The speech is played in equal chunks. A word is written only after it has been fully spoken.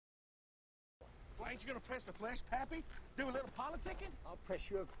Ain't you gonna press the flesh, Pappy? Do a little politicking? I'll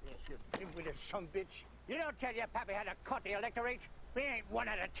press your flesh, you big-witted son-bitch. You don't tell your pappy how to cut the electorate. We ain't one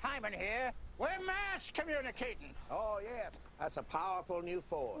at a time in here. We're mass communicating. Oh, yes. That's a powerful new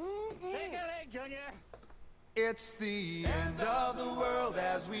force. Take a leg, Junior. It's the end of the world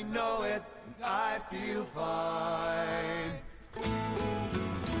as we know it, and I feel fine.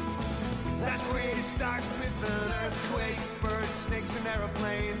 That's the way it starts with an earthquake, birds, snakes, and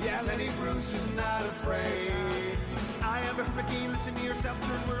aeroplanes. Yeah, Lenny Bruce is not afraid. I have a hurricane, listen to yourself,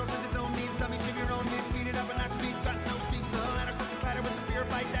 turn world to its own needs. Dummy, save your own needs, speed it up and not speed, got no speed. The ladder starts to clatter with the fear,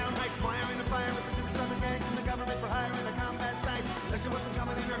 fight down, like fire in a fire, represent the southern gangs and the government for hire in a combat site. Listen wasn't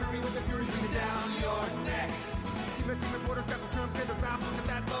coming in a hurry with the furies breathing down your neck. Team reporters grab the Trump, hit the ground, look at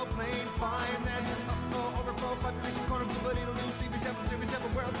that low plane, fine, then overflow, population corner, blue, but it'll lose, see yourself in every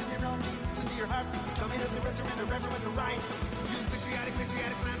several worlds in your own need, listen to your heart, tell me that the rich are in the reverend with the right, you patriotic,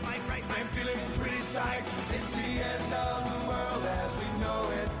 slam like right, I'm feeling pretty psyched, it's the end of the world as we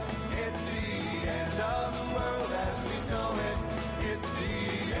know it, it's the end of the world as we know it, it's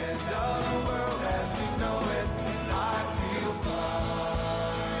the end of the world as we know it, and I feel fine.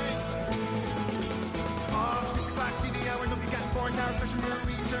 TV hour, look at born now, session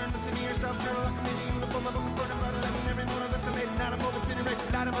return, listen to yourself, journal, a committee, uniform, a book, burn, about 11, every morning, escalating, not a moment, incinerate,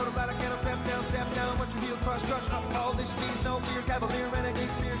 not a motor, but I can't step down, what you feel, crush, up, all this means, no fear, cavalier,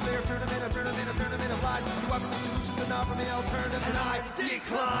 renegade, steer clear, turn them in of lies, you offer the solution, but not from the alternative, and I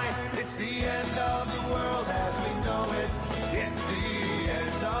decline, it's the end of the world as we know it, it's the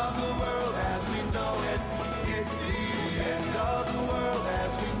end of the world as we know it, it's the end of the world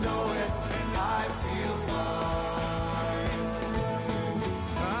as we know it, and I feel fine.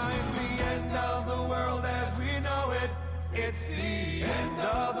 It's the end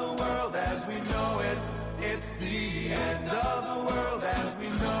of the world as we know it. It's the end of the world as we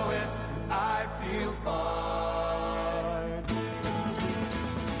know it. I feel fine.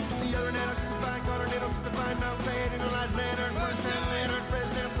 The other night I took the fine, got her nail, took the fine, Mount Saying, in a light lantern, Bernstein lantern,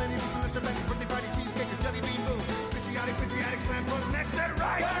 President, plenty of Mr. Becky, birthday party, cheesecake, a jelly bean boom. Patriotic, slam, put next set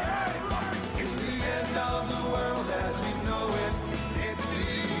right. It's the end of the world as we know it. It's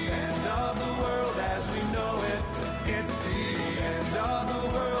the end of the world as we know it. It's the end of the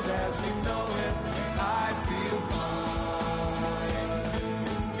world as we know it. I feel fine.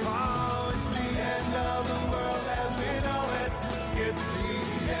 Oh, it's the end of the world as we know it. It's the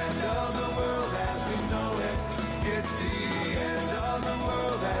end of the world as we know it. It's the end of the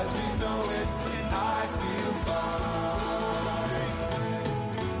world as we know it. And I feel fine.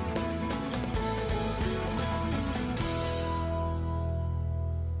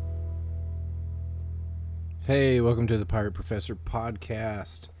 Hey, welcome to the Pirate Professor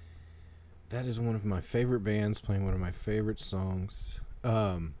podcast. That is one of my favorite bands playing one of my favorite songs.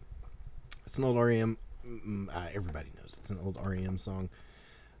 It's an old REM. Everybody knows it's an old REM song.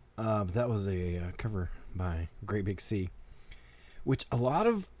 But that was a cover by Great Big Sea, which a lot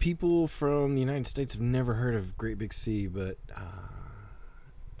of people from the United States have never heard of Great Big Sea, but I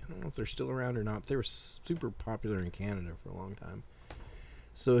don't know if they're still around or not. They were super popular in Canada for a long time.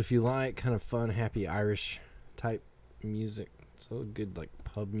 So if you like kind of fun, happy Irish type music, so good like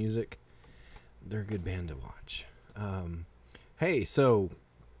pub music, they're a good band to watch. Hey, so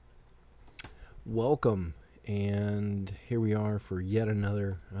welcome, and here we are for yet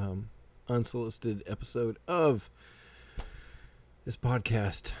another unsolicited episode of this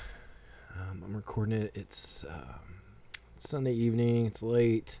podcast. I'm recording it. It's Sunday evening. It's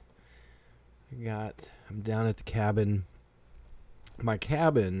late. I'm down at the cabin. My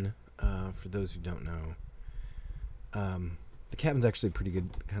cabin, for those who don't know, the cabin's actually a pretty good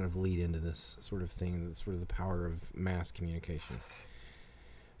kind of lead into this sort of thing. That's sort of the power of mass communication.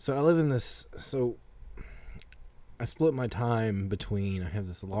 So I live in this, so I split my time between, I have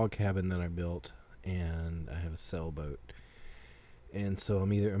this log cabin that I built, and I have a sailboat. And so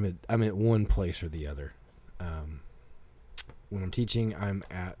I'm at one place or the other. When I'm teaching, I'm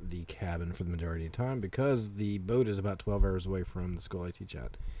at the cabin for the majority of the time because the boat is about 12 hours away from the school I teach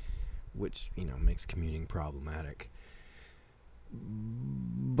at, which, makes commuting problematic.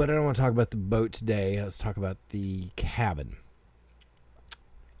 But I don't want to talk about the boat today. Let's talk about the cabin.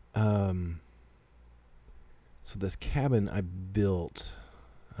 So this cabin I built,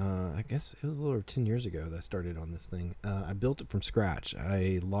 I guess it was a little over 10 years ago that I started on this thing. I built it from scratch.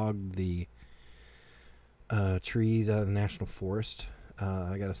 I logged the trees out of the National Forest.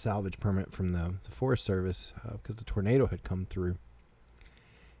 I got a salvage permit from the Forest Service because the tornado had come through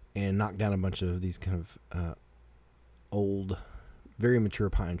and knocked down a bunch of these kind of old, very mature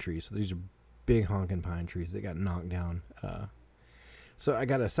pine trees. So these are big honking pine trees that got knocked down. So I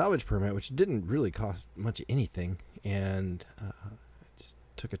got a salvage permit, which didn't really cost much of anything, and just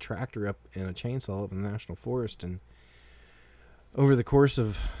took a tractor up and a chainsaw up in the National Forest, and over the course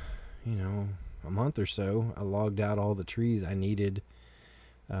of, a month or so, I logged out all the trees I needed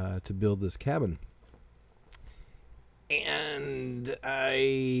to build this cabin. And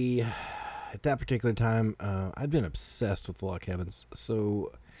at that particular time, I'd been obsessed with log cabins,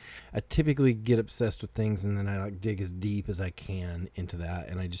 so I typically get obsessed with things, and then I dig as deep as I can into that,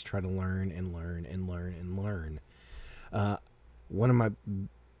 and I just try to learn and learn and learn and learn. I'm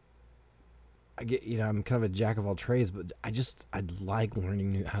kind of a jack of all trades, but I like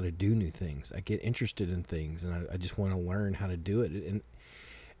learning how to do new things. I get interested in things, and I just want to learn how to do it.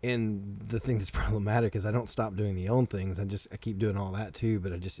 And the thing that's problematic is I don't stop doing the own things. I keep doing all that too,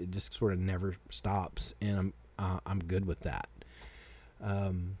 but it just sort of never stops, and I'm good with that.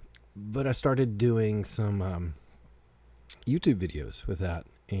 But I started doing some YouTube videos with that,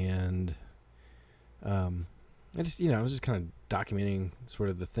 and I was just kind of documenting sort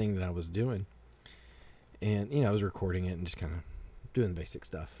of the thing that I was doing, and I was recording it and just kind of doing the basic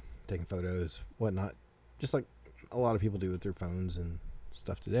stuff, taking photos, whatnot, just like a lot of people do with their phones and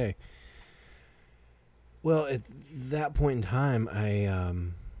stuff today. Well, at that point in time,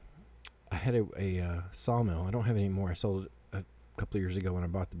 I had a sawmill. I don't have it anymore. I sold it a couple of years ago when I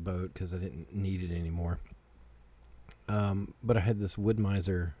bought the boat because I didn't need it anymore. But I had this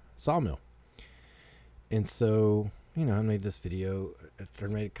Wood-Mizer sawmill, and so I made this video. I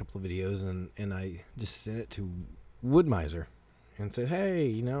made a couple of videos, and I just sent it to Wood-Mizer and said,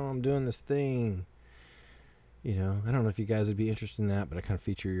 "Hey, I'm doing this thing. I don't know if you guys would be interested in that, but I kind of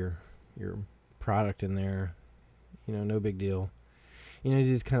feature your product in there. No big deal."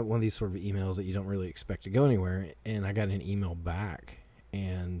 It's kind of one of these sort of emails that you don't really expect to go anywhere. And I got an email back,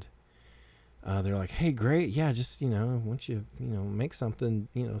 and they're like, "Hey, great. Yeah, just, once you, make something,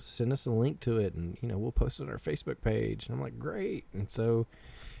 send us a link to it, and, we'll post it on our Facebook page." And I'm like, "Great." And so,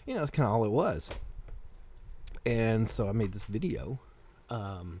 that's kind of all it was. And so I made this video.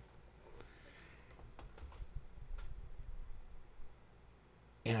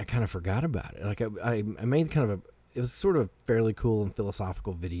 And I kind of forgot about it. Like I made kind of it was sort of a fairly cool and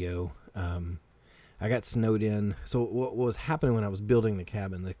philosophical video. I got snowed in. So what was happening when I was building the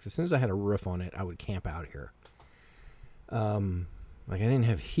cabin, like as soon as I had a roof on it, I would camp out here. Like I didn't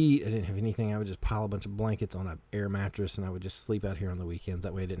have heat. I didn't have anything. I would just pile a bunch of blankets on an air mattress, and I would just sleep out here on the weekends.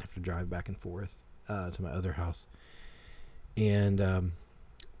 That way I didn't have to drive back and forth to my other house. And,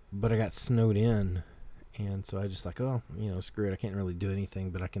 but I got snowed in. And so I just like, screw it. I can't really do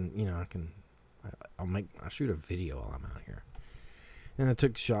anything, but I can, I'll shoot a video while I'm out here. And I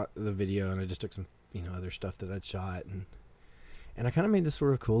shot the video, and I just took some, other stuff that I'd shot, and I kind of made this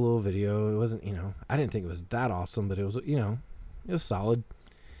sort of cool little video. It wasn't, I didn't think it was that awesome, but it was, it was solid.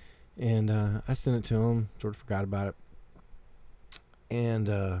 And I sent it to him, sort of forgot about it, and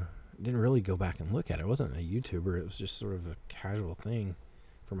didn't really go back and look at it. I wasn't a YouTuber. It was just sort of a casual thing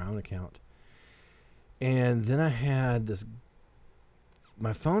for my own account. And then I had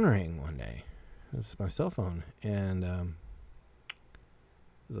my phone rang one day. This is my cell phone, and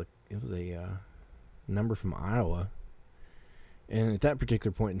it was a number from Iowa. And at that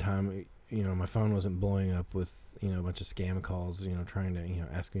particular point in time, my phone wasn't blowing up with a bunch of scam calls, trying to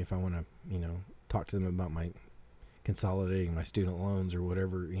ask me if I want to talk to them about my consolidating my student loans or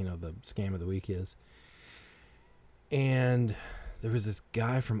whatever the scam of the week is. And there was this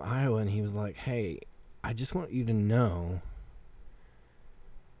guy from Iowa, and he was like, "Hey, I just want you to know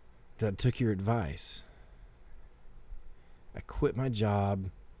that I took your advice. I quit my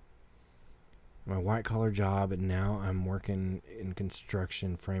job, my white-collar job, and now I'm working in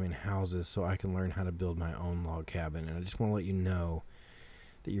construction, framing houses, so I can learn how to build my own log cabin. And I just want to let you know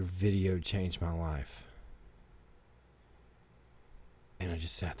that your video changed my life." And I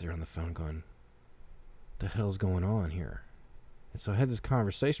just sat there on the phone going, "What the hell's going on here?" And so I had this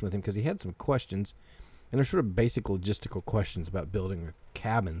conversation with him because he had some questions. And they're sort of basic logistical questions about building a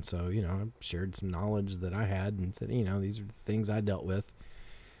cabin. So, I shared some knowledge that I had and said, these are the things I dealt with.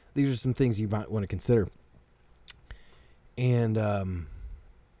 These are some things you might want to consider. And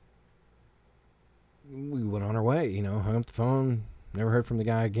we went on our way, hung up the phone, never heard from the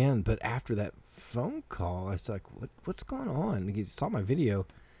guy again. But after that phone call, I was like, what's going on? And he saw my video.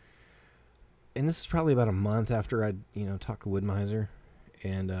 And this is probably about a month after I, talked to Wood-Mizer.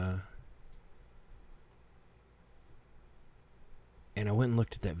 And I went and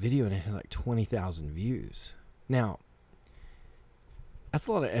looked at that video, and it had like 20,000 views. Now, that's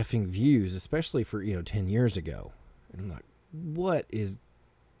a lot of effing views, especially for, 10 years ago. And I'm like, what is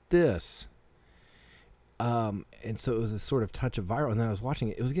this? And so it was this sort of touch of viral. And then I was watching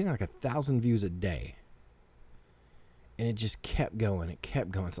it. It was getting like 1,000 views a day. And it just kept going. It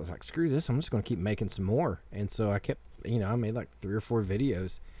kept going. So I was like, screw this. I'm just going to keep making some more. And so I kept, I made like 3 or 4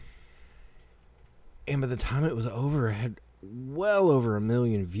 videos. And by the time it was over, I had well over 1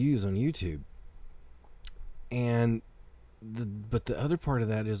 million views on YouTube. And but the other part of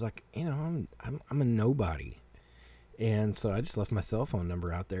that is like, I'm a nobody. And so I just left my cell phone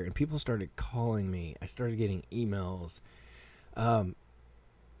number out there, and people started calling me. I started getting emails.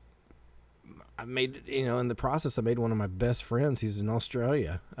 I made, in the process, I made one of my best friends who's in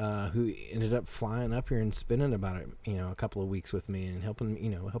Australia, who ended up flying up here and spending about a couple of weeks with me and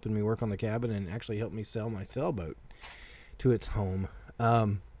helping me work on the cabin, and actually helped me sell my sailboat to its home.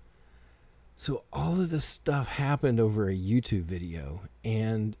 So all of this stuff happened over a YouTube video,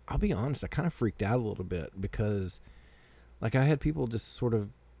 and I'll be honest, I kind of freaked out a little bit because, like, I had people just sort of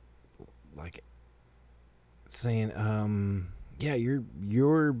like saying, yeah,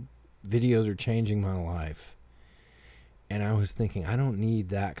 your videos are changing my life. And I was thinking, I don't need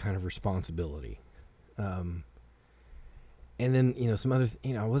that kind of responsibility. And then, some other,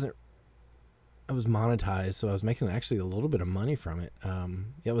 I was monetized, so I was making actually a little bit of money from it.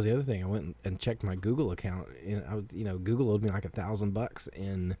 That was the other thing. I went and checked my Google account, and I was, Google owed me like $1,000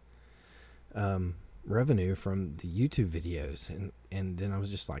 in revenue from the YouTube videos, and then I was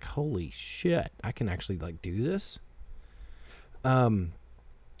just like, holy shit, I can actually like do this.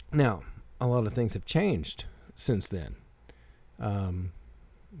 Now a lot of things have changed since then.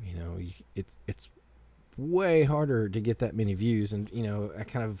 It's way harder to get that many views, and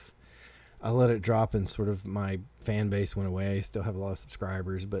I let it drop, and sort of my fan base went away. I still have a lot of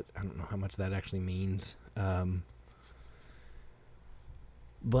subscribers, but I don't know how much that actually means.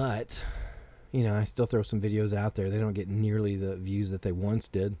 But I still throw some videos out there. They don't get nearly the views that they once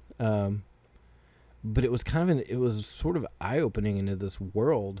did. But it was it was sort of eye-opening into this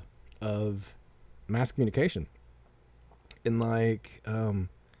world of mass communication. And like,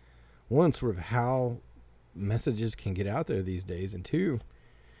 one, sort of how messages can get out there these days, and two,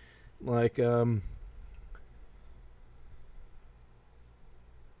 like, do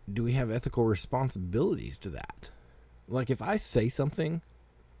we have ethical responsibilities to that? Like, if I say something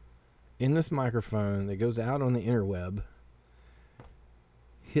in this microphone that goes out on the interweb,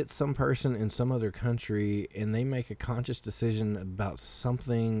 hits some person in some other country, and they make a conscious decision about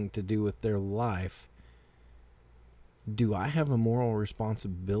something to do with their life, do I have a moral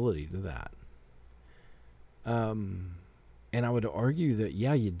responsibility to that? And I would argue that,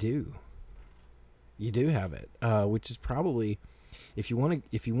 yeah, you do. You do have it, which is probably, if you want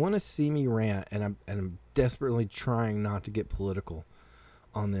to see me rant, and I'm desperately trying not to get political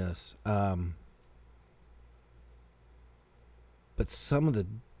on this, but some of the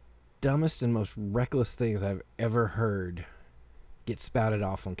dumbest and most reckless things I've ever heard get spouted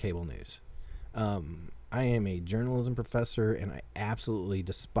off on cable news. I am a journalism professor, and I absolutely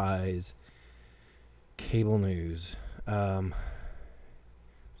despise cable news. Sorry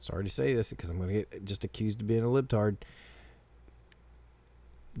to say this, because I'm going to get just accused of being a libtard.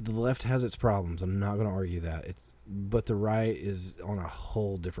 The left has its problems. I'm not going to argue that. But the right is on a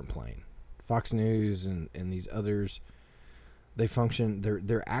whole different plane. Fox News and these others, they function.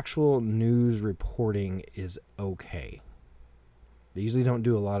 Their actual news reporting is okay. They usually don't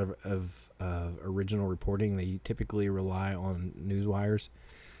do a lot of original reporting. They typically rely on news wires,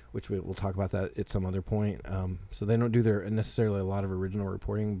 which we'll talk about that at some other point. So they don't do necessarily a lot of original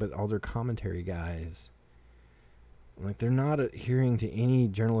reporting, but all their commentary guys, like, they're not adhering to any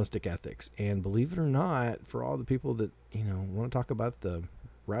journalistic ethics. And believe it or not, for all the people that, want to talk about the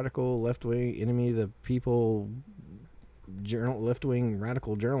radical left-wing enemy of the people, left-wing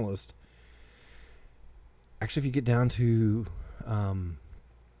radical journalist, actually, if you get down to a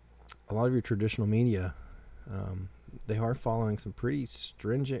lot of your traditional media, they are following some pretty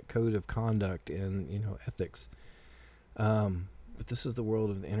stringent code of conduct and, ethics. But this is the world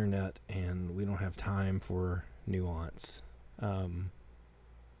of the internet, and we don't have time for nuance. I was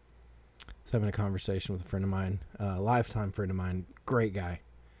having a conversation with a friend of mine, a lifetime friend of mine, great guy.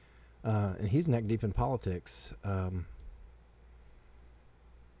 And he's neck deep in politics. And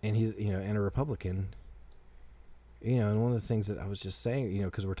he's, and a Republican. And one of the things that I was just saying,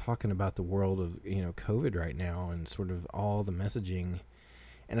 because we're talking about the world of, COVID right now, and sort of all the messaging.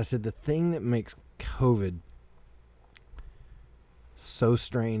 And I said, the thing that makes COVID so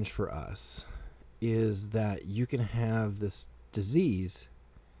strange for us is that you can have this disease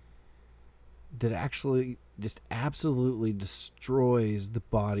that actually just absolutely destroys the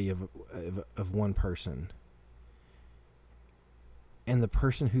body of one person. And the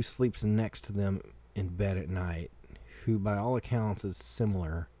person who sleeps next to them in bed at night who by all accounts is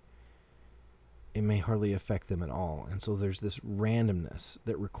similar, it may hardly affect them at all. And so there's this randomness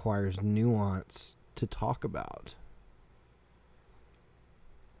that requires nuance to talk about.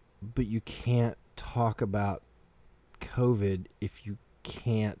 But you can't talk about COVID if you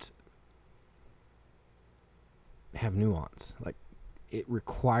can't have nuance. Like, it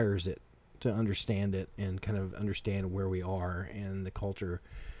requires it to understand it and kind of understand where we are and the culture.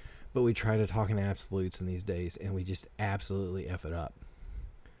 But we try to talk in absolutes in these days, and we just absolutely F it up.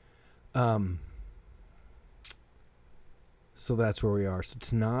 So that's where we are. So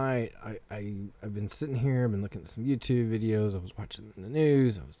tonight, I've been sitting here, I've been looking at some YouTube videos, I was watching the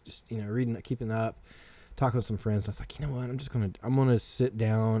news, I was just, reading, keeping up, talking with some friends. I was like, you know what, I'm gonna sit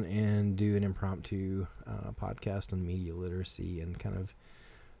down and do an impromptu podcast on media literacy and kind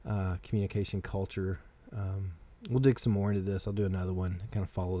of communication culture. We'll dig some more into this. I'll do another one. It kind of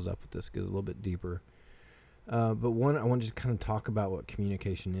follows up with this, goes a little bit deeper. But one, I want to just kind of talk about what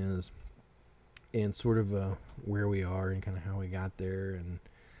communication is and sort of where we are and kind of how we got there and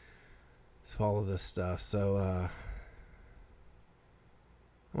follow this stuff. So I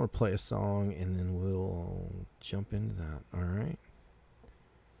want to play a song and then we'll jump into that. All right.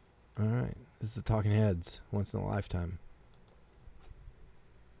 All right. This is the Talking Heads, Once in a Lifetime.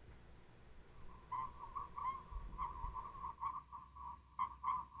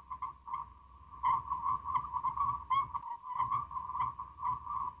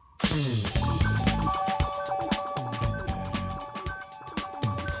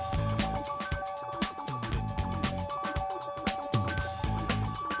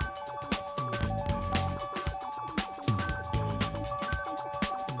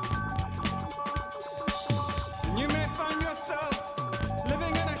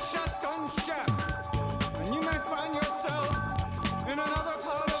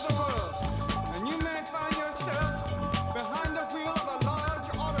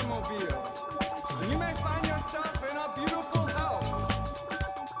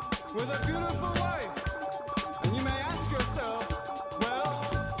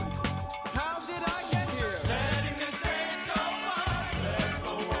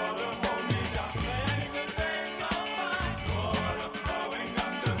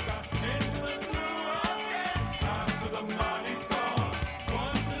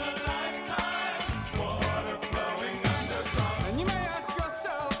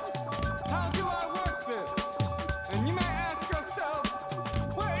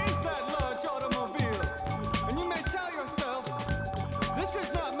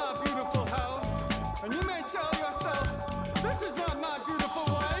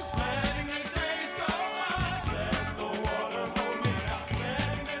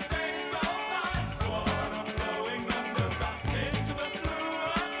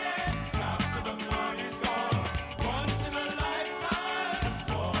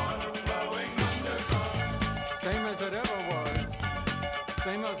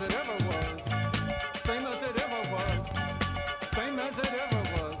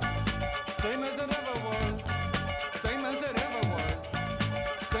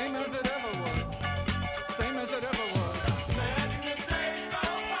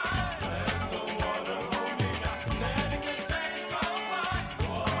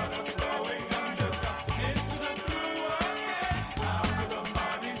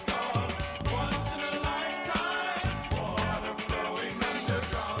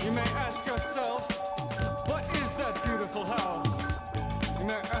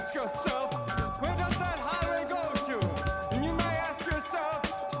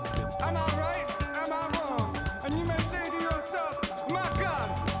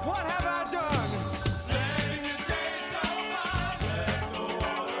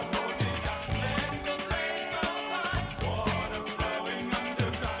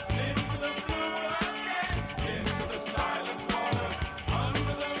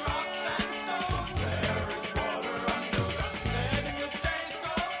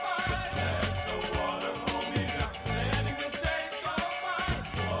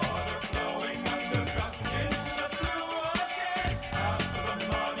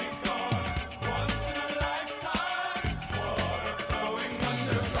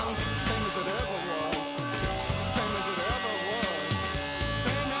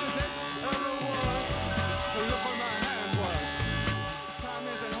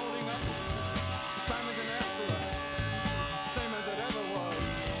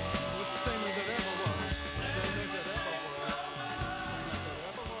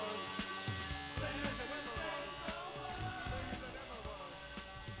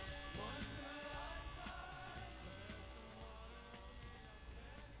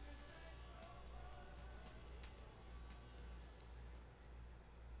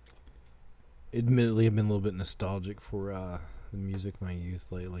 admittedly have been a little bit nostalgic for the music of my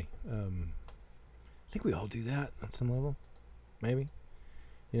youth lately. I think we all do that on some level, maybe.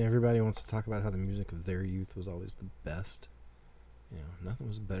 You know, everybody wants to talk about how the music of their youth was always the best. You know, nothing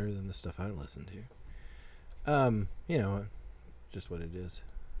was better than the stuff I listened to. You know, just what it is.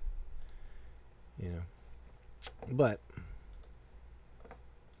 You know, but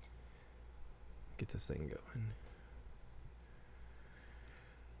get this thing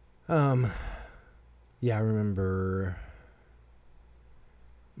going. Yeah, I remember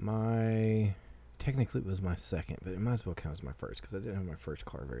technically it was my second, but it might as well count as my first because I didn't have my first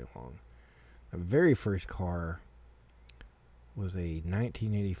car very long. My very first car was a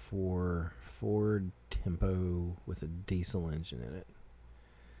 1984 Ford Tempo with a diesel engine in it.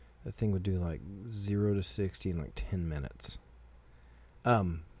 That thing would do like 0 to 60 in like 10 minutes.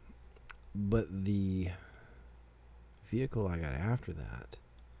 But the vehicle I got after that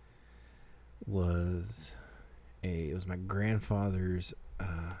was my grandfather's.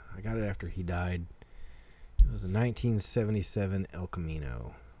 I got it after he died. It was a 1977 El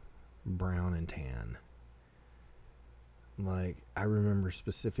Camino, brown and tan. Like, I remember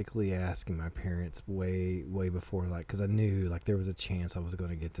specifically asking my parents way before, like, because I knew, like, there was a chance I was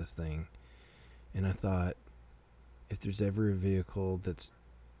going to get this thing. And I thought, if there's ever a vehicle that's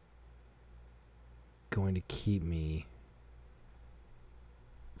going to keep me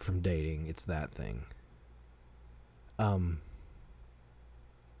from dating, it's that thing.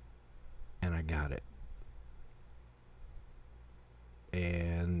 And I got it.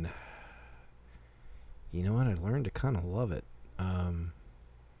 And you know what? I learned to kind of love it.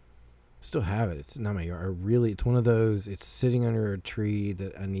 Still have it. It's not my yard. It's one of those. It's sitting under a tree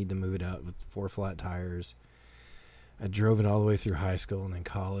that I need to move it out with 4 flat tires. I drove it all the way through high school and then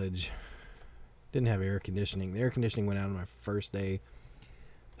college. Didn't have air conditioning. The air conditioning went out on my first day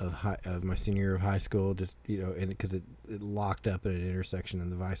of my senior year of high school. Just, you know, and because it locked up at an intersection,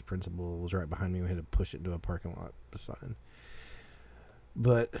 and the vice principal was right behind me. We had to push it into a parking lot beside.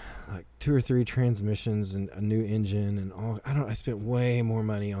 But like 2 or 3 transmissions and a new engine and all. I spent way more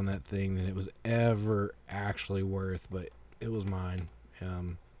money on that thing than it was ever actually worth, but it was mine.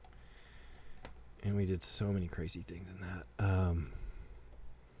 And we did so many crazy things in that.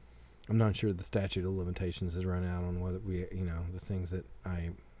 I'm not sure the statute of limitations has run out on whether the things that I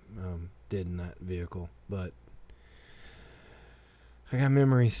did in that vehicle, but I got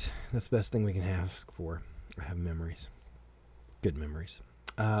memories. That's the best thing we can ask for. I have memories. Good memories.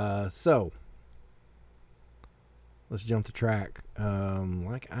 So let's jump the track.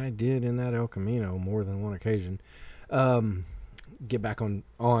 Like I did in that El Camino more than one occasion. Get back on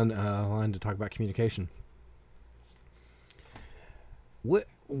line to talk about communication.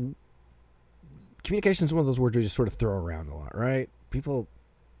 Communication is one of those words we just sort of throw around a lot, right? People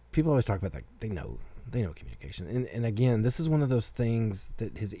always talk about that. They know communication. And again, this is one of those things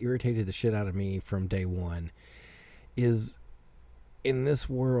that has irritated the shit out of me from day one. Is in this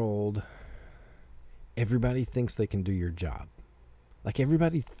world, everybody thinks they can do your job. Like,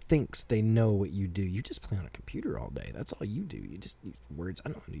 everybody thinks they know what you do. You just play on a computer all day. That's all you do. You just use words. I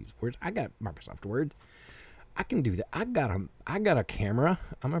know how to use words. I got Microsoft Word. I can do that. I got a camera.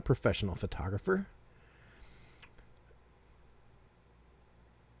 I'm a professional photographer.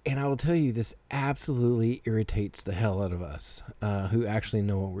 And I will tell you, this absolutely irritates the hell out of us who actually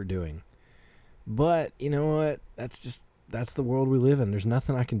know what we're doing. But you know what? That's the world we live in. There's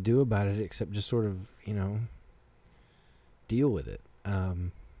nothing I can do about it except just sort of, deal with it.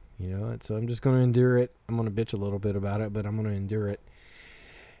 So I'm just going to endure it. I'm going to bitch a little bit about it, but I'm going to endure it.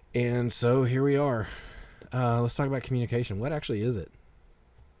 And so here we are. Let's talk about communication. What actually is it?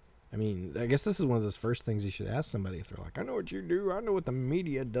 I mean, I guess this is one of those first things you should ask somebody if they're like, I know what you do. I know what the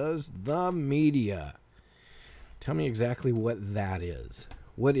media does. The media. Tell me exactly what that is.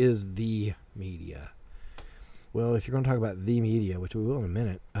 What is the media? Well, if you're going to talk about the media, which we will in a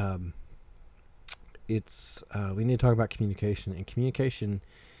minute, we need to talk about communication. And communication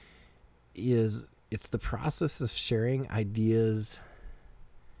it's the process of sharing ideas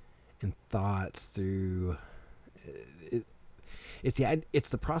and thoughts through it's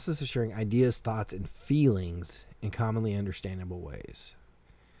the process of sharing ideas, thoughts, and feelings in commonly understandable ways.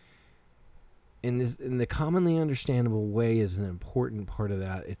 And the commonly understandable way is an important part of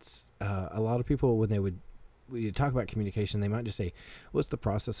that. It's a lot of people, when you talk about communication, they might just say, what's the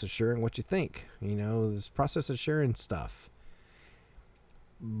process of sharing what you think? This process of sharing stuff.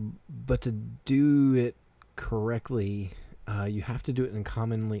 But to do it correctly, you have to do it in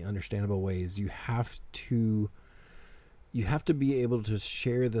commonly understandable ways. You have to you have to be able to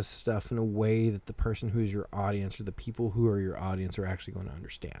share this stuff in a way that the person who's your audience or the people who are your audience are actually going to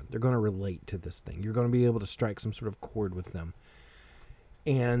understand. They're going to relate to this thing. You're going to be able to strike some sort of chord with them.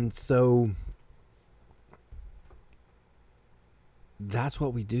 And so that's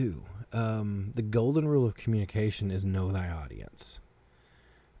what we do. The golden rule of communication is know thy audience.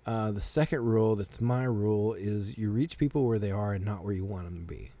 The second rule, that's my rule, is you reach people where they are and not where you want them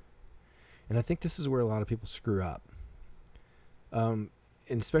to be. And I think this is where a lot of people screw up. And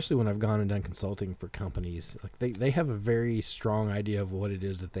especially when I've gone and done consulting for companies, like they have a very strong idea of what it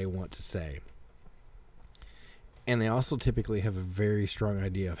is that they want to say. And they also typically have a very strong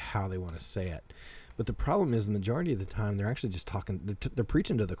idea of how they want to say it. But the problem is the majority of the time they're actually just talking, they're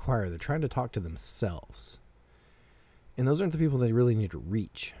preaching to the choir. They're trying to talk to themselves. And those aren't the people they really need to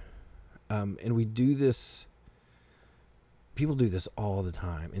reach. And we do this, people do this all the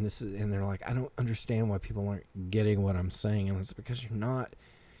time. And they're like, I don't understand why people aren't getting what I'm saying. And it's because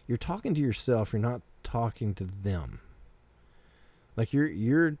you're talking to yourself. You're not talking to them. Like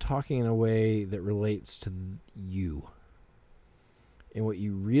you're talking in a way that relates to you. And what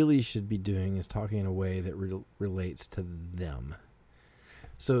you really should be doing is talking in a way that relates to them.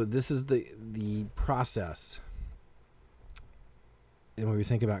 So this is the process. And when we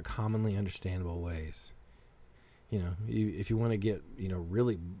think about commonly understandable ways, if you want to get,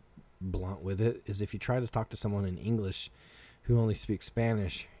 really blunt with it, is if you try to talk to someone in English who only speaks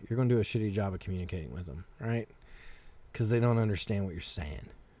Spanish, you're going to do a shitty job of communicating with them, right? Because they don't understand what you're saying.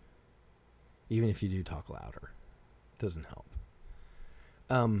 Even if you do talk louder. It doesn't help.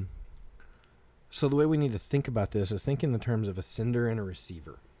 So the way we need to think about this is think in the terms of a sender and a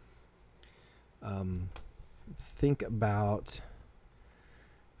receiver. Think about,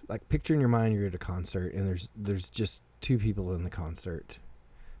 like, picture in your mind you're at a concert and there's just two people in the concert.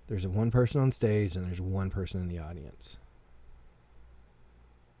 There's one person on stage and there's one person in the audience.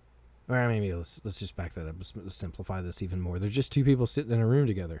 Or maybe let's just back that up. Let's simplify this even more. There's just two people sitting in a room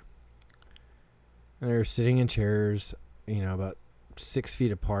together. And they're sitting in chairs, about 6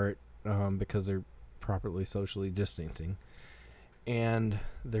 feet apart, because they're properly socially distancing. And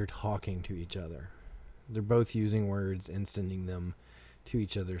they're talking to each other. They're both using words and sending them to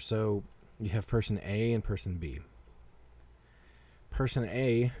each other. So you have person A and person B. Person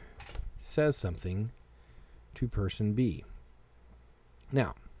A says something to person B.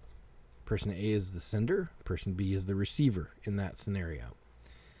 Now, person A is the sender, person B is the receiver in that scenario.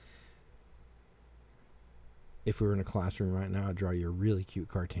 If we were in a classroom right now, I'd draw you a really cute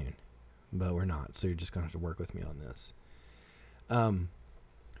cartoon. But we're not, so you're just going to have to work with me on this.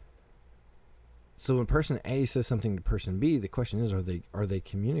 So when person A says something to person B, the question is, are they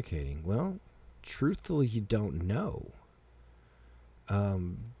communicating? Well, truthfully, you don't know.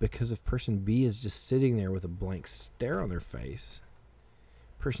 Because if person B is just sitting there with a blank stare on their face,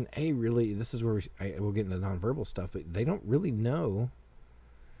 person A really, this is where we'll get into nonverbal stuff, but they don't really know,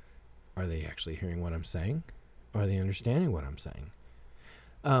 are they actually hearing what I'm saying? Are they understanding what I'm saying?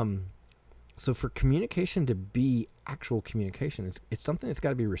 So for communication to be actual communication, it's something that's got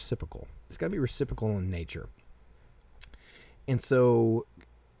to be reciprocal. It's got to be reciprocal in nature. And so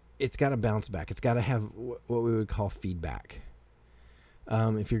it's got to bounce back. It's got to have what we would call feedback.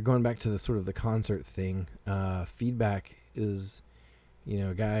 If you're going back to the sort of the concert thing, feedback is,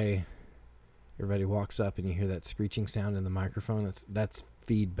 a guy, everybody walks up and you hear that screeching sound in the microphone. That's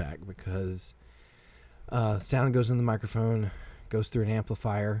feedback, because sound goes in the microphone, goes through an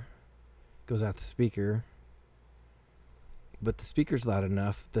amplifier, goes out the speaker, but the speaker's loud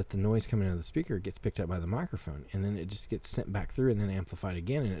enough that the noise coming out of the speaker gets picked up by the microphone, and then it just gets sent back through and then amplified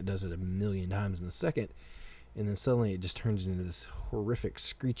again, and it does it 1,000,000 times in a second, and then suddenly it just turns into this horrific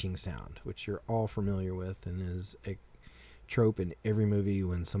screeching sound, which you're all familiar with and is a trope in every movie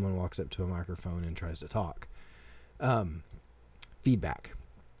when someone walks up to a microphone and tries to talk. Feedback.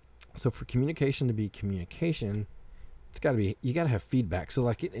 So for communication to be communication, you got to have feedback. So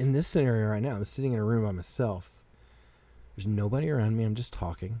like in this scenario right now, I'm sitting in a room by myself. There's nobody around me. I'm just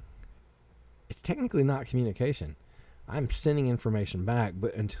talking. It's technically not communication. I'm sending information back,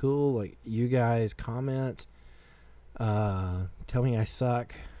 but until like you guys comment, tell me I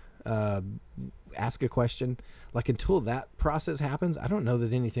suck, ask a question, like until that process happens, I don't know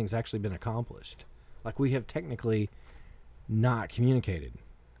that anything's actually been accomplished. Like we have technically not communicated.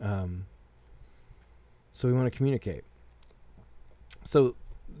 So we want to communicate. So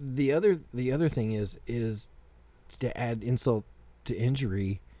the other thing is to add insult to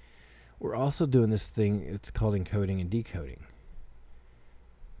injury. We're also doing this thing, it's called encoding and decoding.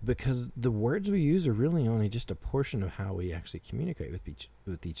 Because the words we use are really only just a portion of how we actually communicate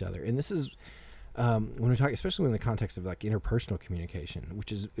with each other. And this is when we talk, especially in the context of like interpersonal communication,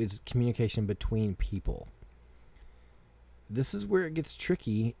 which is communication between people. This is where it gets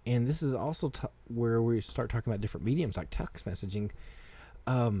tricky, and this is also where we start talking about different mediums like text messaging.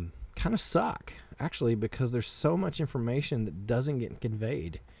 Kind of suck, actually, because there's so much information that doesn't get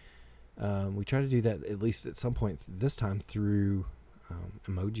conveyed. We try to do that at least at some point this time through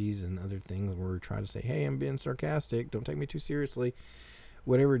emojis and other things where we try to say, hey, I'm being sarcastic, don't take me too seriously,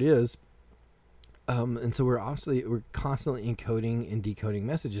 whatever it is. And so we're constantly encoding and decoding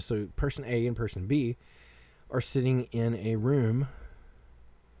messages. So person A and person B are sitting in a room,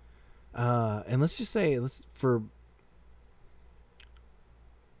 and let's just say, for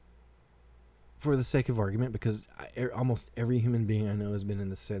the sake of argument, because almost every human being I know has been in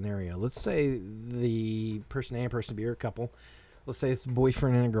this scenario. Let's say the person A and person B are a couple. Let's say it's a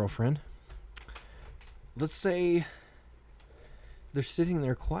boyfriend and a girlfriend. Let's say they're sitting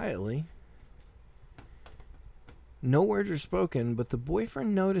there quietly. No words are spoken, but the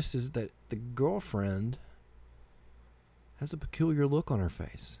boyfriend notices that the girlfriend has a peculiar look on her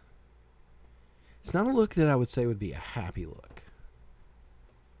face. It's not a look that I would say would be a happy look.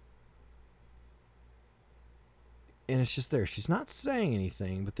 And it's just there. She's not saying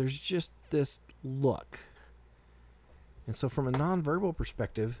anything, but there's just this look. And so from a nonverbal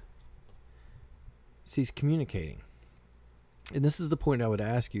perspective, she's communicating. And this is the point I would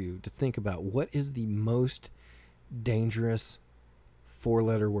ask you to think about. What is the most dangerous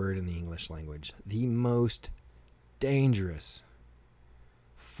 4-letter word in the English language? The most dangerous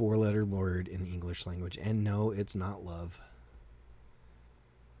 4-letter word in the English language. And no, it's not love.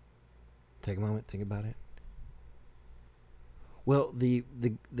 Take a moment, think about it. Well, the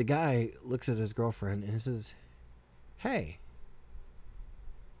guy looks at his girlfriend and says, hey,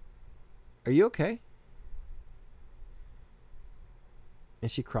 are you okay? And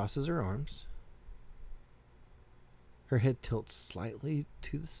she crosses her arms. Her head tilts slightly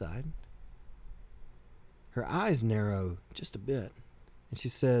to the side. Her eyes narrow just a bit. And she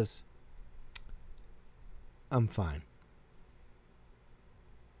says, I'm fine.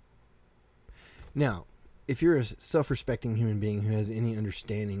 Now, if you're a self-respecting human being who has any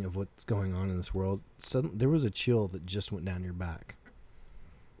understanding of what's going on in this world, there was a chill that just went down your back.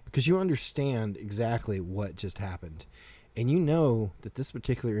 Because you understand exactly what just happened. And you know that this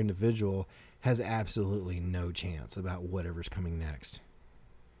particular individual has absolutely no chance about whatever's coming next.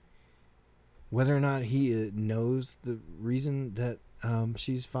 Whether or not he knows the reason that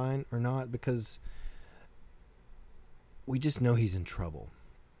she's fine or not, because we just know he's in trouble.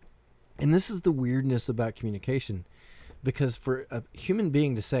 And this is the weirdness about communication, because for a human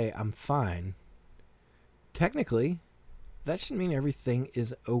being to say, I'm fine, technically, that should mean everything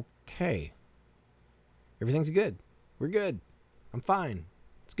is okay. Everything's good. We're good. I'm fine.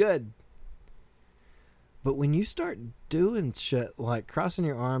 It's good. But when you start doing shit like crossing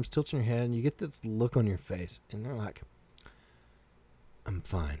your arms, tilting your head, and you get this look on your face, and they're like, I'm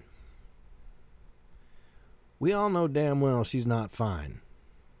fine. We all know damn well she's not fine.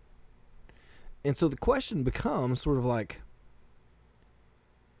 And so the question becomes sort of like,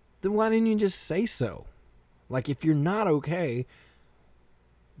 then why didn't you just say so? Like, if you're not okay,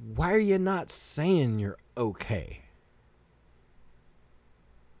 why are you not saying you're okay?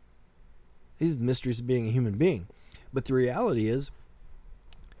 These are the mysteries of being a human being. But the reality is,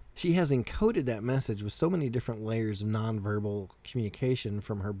 she has encoded that message with so many different layers of nonverbal communication,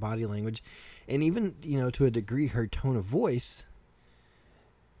 from her body language and even, to a degree, her tone of voice,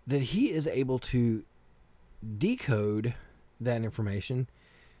 that he is able to decode that information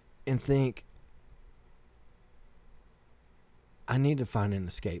and think, I need to find an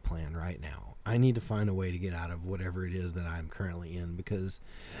escape plan right now. I need to find a way to get out of whatever it is that I'm currently in, because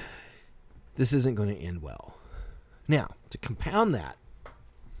this isn't going to end well. Now, to compound that,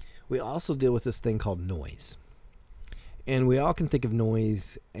 we also deal with this thing called noise. And we all can think of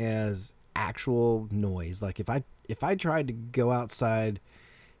noise as actual noise. Like if I tried to go outside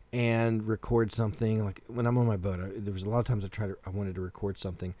and record something, like when I'm on my boat, there was a lot of times I wanted to record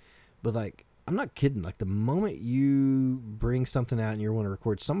something, but like, I'm not kidding. Like the moment you bring something out and you want to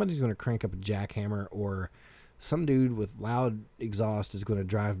record, somebody's going to crank up a jackhammer, or some dude with loud exhaust is going to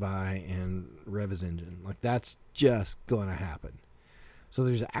drive by and rev his engine. Like that's just going to happen. So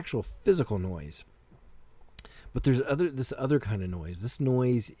there's actual physical noise. But there's this other kind of noise. This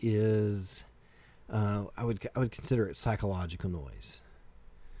noise is, I would consider it psychological noise.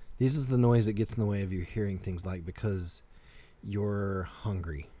 This is the noise that gets in the way of you hearing things like, because you're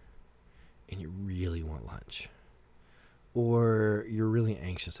hungry and you really want lunch, or you're really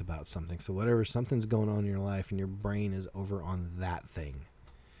anxious about something. So something's going on in your life and your brain is over on that thing.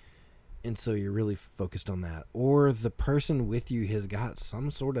 And so you're really focused on that. Or the person with you has got some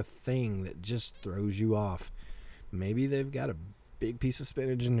sort of thing that just throws you off. Maybe they've got a big piece of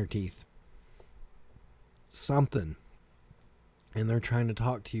spinach in their teeth. Something. And they're trying to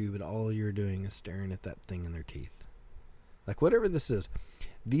talk to you, but all you're doing is staring at that thing in their teeth. Like whatever this is,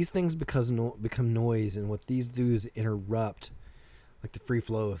 these things become noise, and what these do is interrupt like the free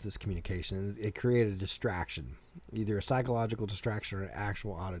flow of this communication. It created a distraction, either a psychological distraction or an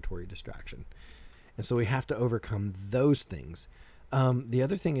actual auditory distraction. And so we have to overcome those things. The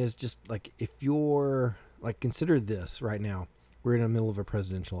other thing is just like, if you're like, consider this right now, we're in the middle of a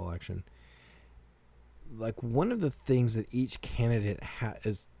presidential election. Like one of the things that each candidate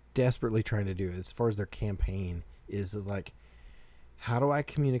is desperately trying to do as far as their campaign is like, how do I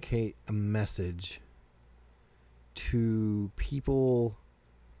communicate a message to people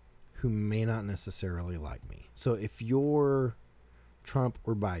who may not necessarily like me? So if you're Trump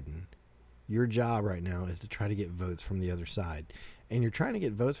or Biden, your job right now is to try to get votes from the other side. And you're trying to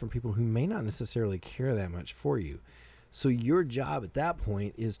get votes from people who may not necessarily care that much for you. So your job at that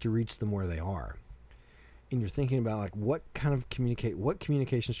point is to reach them where they are. And you're thinking about like, what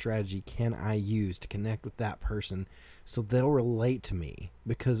communication strategy can I use to connect with that person so they'll relate to me?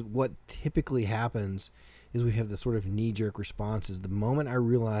 Because what typically happens is we have this sort of knee-jerk responses. The moment I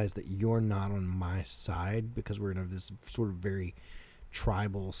realize that you're not on my side, because we're in this sort of very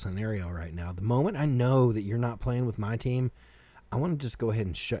tribal scenario right now, the moment I know that you're not playing with my team, I want to just go ahead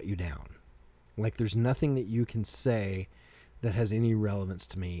and shut you down. Like there's nothing that you can say that has any relevance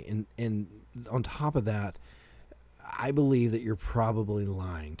to me. And on top of that, I believe that you're probably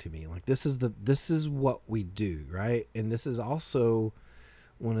lying to me. Like this is what we do, right? And this is also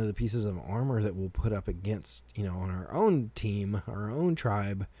one of the pieces of armor that we'll put up against, on our own team, our own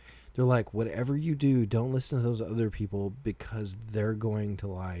tribe. They're like, whatever you do, don't listen to those other people because they're going to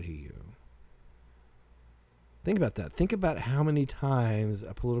lie to you. Think about that. Think about how many times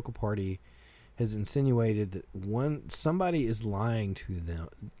a political party has insinuated that somebody is lying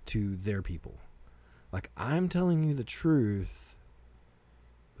to their people. Like, I'm telling you the truth,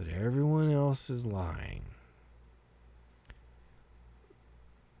 but everyone else is lying.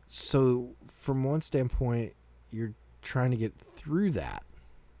 So from one standpoint, you're trying to get through that.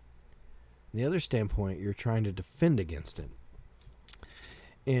 The other standpoint, you're trying to defend against it.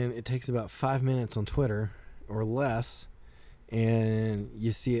 And it takes about 5 minutes on Twitter or less, and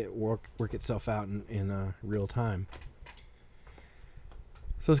you see it work itself out in real time.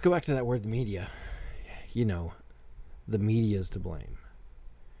 So let's go back to that word, the media. The media is to blame.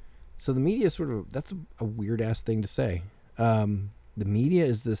 So the media is that's a weird ass thing to say. The media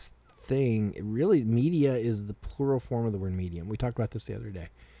is this thing. Media is the plural form of the word medium. We talked about this the other day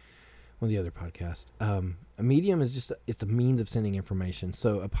on the other podcast. A medium is it's a means of sending information.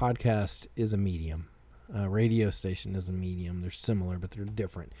 So a podcast is a medium. A radio station is a medium. They're similar, but they're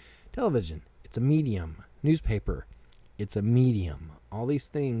different. Television, it's a medium. Newspaper, it's a medium. All these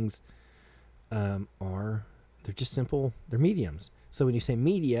things they're just simple, they're mediums. So when you say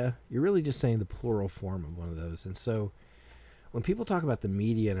media, you're really just saying the plural form of one of those. And so when people talk about the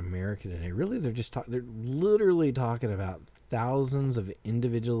media in America today, really they're literally talking about thousands of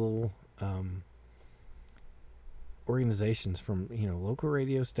individual organizations, from local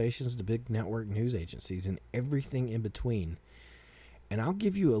radio stations to big network news agencies and everything in between. And I'll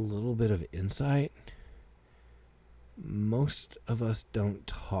give you a little bit of insight. Most of us don't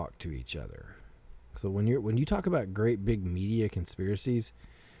talk to each other. So when you talk about great big media conspiracies,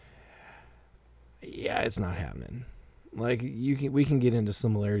 yeah, it's not happening. Like we can get into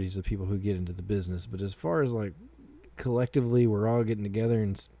similarities of people who get into the business, but as far as like collectively we're all getting together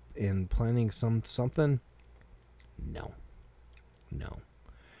and planning something, no.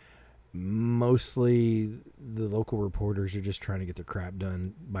 Mostly the local reporters are just trying to get their crap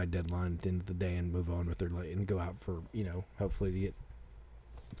done by deadline at the end of the day and move on with their life and go out for, hopefully to get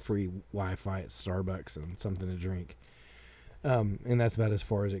free Wi-Fi at Starbucks and something to drink. And that's about as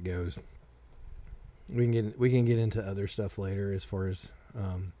far as it goes. We can get into other stuff later as far as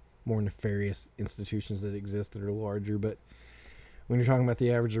more nefarious institutions that exist that are larger, but when you're talking about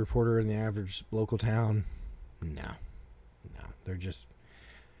the average reporter in the average local town, no, they're just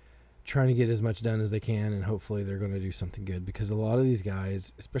trying to get as much done as they can, and hopefully they're going to do something good, because a lot of these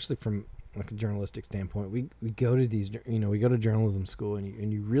guys, especially from like a journalistic standpoint, we go to these, we go to journalism school,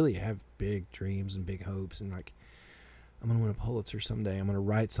 and you really have big dreams and big hopes, and like, I'm going to win a Pulitzer someday. I'm going to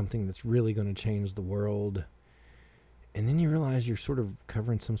write something that's really going to change the world. And then you realize you're sort of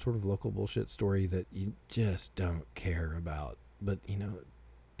covering some sort of local bullshit story that you just don't care about. But,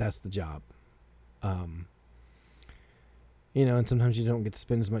 that's the job. And sometimes you don't get to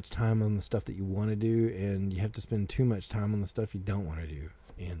spend as much time on the stuff that you want to do, and you have to spend too much time on the stuff you don't want to do.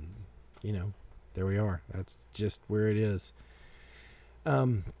 And, there we are. That's just where it is.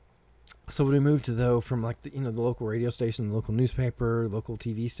 So when we moved to, though, from like the local radio station, the local newspaper, local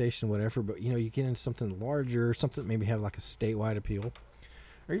TV station, whatever, but you get into something larger, something that maybe have like a statewide appeal,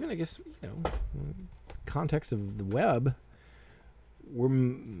 or even, I guess, context of the web, we're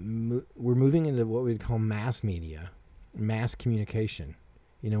moving into what we'd call mass media, mass communication.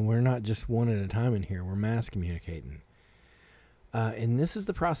 We're not just one at a time in here, we're mass communicating. And this is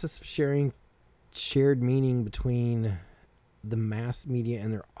the process of shared meaning between the mass media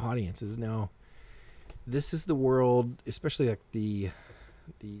and their audiences. Now, this is the world, especially like the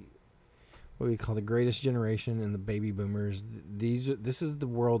what we call the greatest generation and the baby boomers. This is the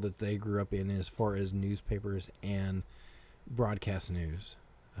world that they grew up in as far as newspapers and broadcast news.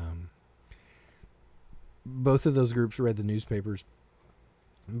 Both of those groups read the newspapers.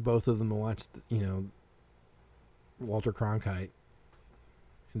 Both of them watched, Walter Cronkite,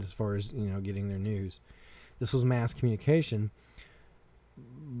 as far as, getting their news. This was mass communication,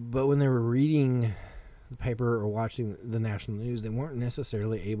 but when they were reading the paper or watching the national news, they weren't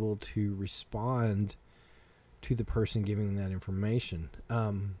necessarily able to respond to the person giving that information.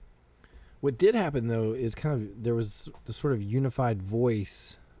 What did happen, though, is there was the sort of unified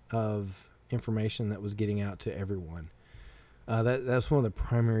voice of information that was getting out to everyone. That's one of the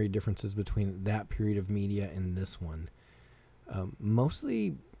primary differences between that period of media and this one.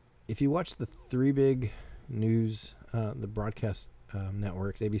 Mostly, if you watch the three big news, the broadcast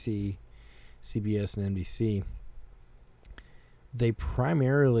networks, ABC, CBS, and NBC, they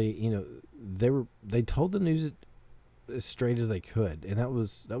primarily, they told the news as straight as they could, and that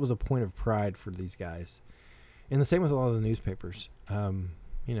was a point of pride for these guys. And the same with a lot of the newspapers.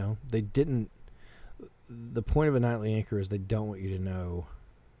 They didn't. The point of a nightly anchor is they don't want you to know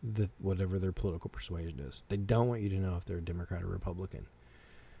whatever their political persuasion is. They don't want you to know if they're a Democrat or Republican.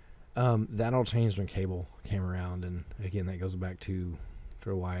 That all changed when cable came around, and again, that goes back to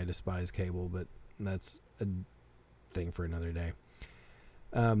sort of why I despise cable, but that's a thing for another day.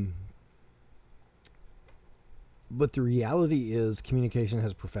 But the reality is communication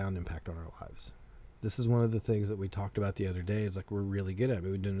has a profound impact on our lives. This is one of the things that we talked about the other day, is like we're really good at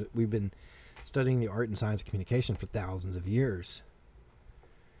it. We've been studying the art and science of communication for thousands of years.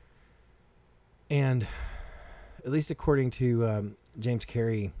 And at least according to James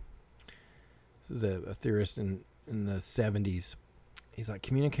Carey, this is a theorist in the 70s, he's like,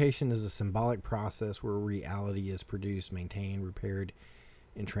 communication is a symbolic process where reality is produced, maintained, repaired,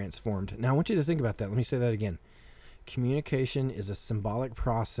 and transformed. Now, I want you to think about that. Let me say that again. Communication is a symbolic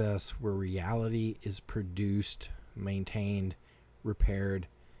process where reality is produced, maintained, repaired,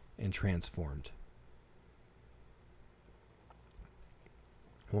 and transformed.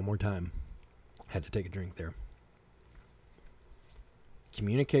 One more time. Had to take a drink there.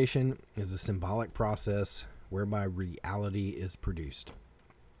 Communication is a symbolic process whereby reality is produced.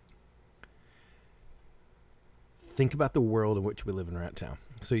 Think about the world in which we live in right now.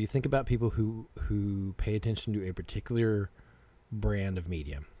 So you think about people who pay attention to a particular brand of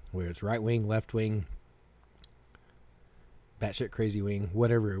media, whether it's right wing, left wing, batshit crazy wing,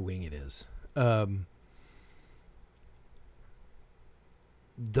 whatever wing it is.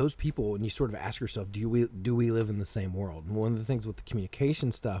 Those people, and you sort of ask yourself, do we live in the same world? And one of the things with the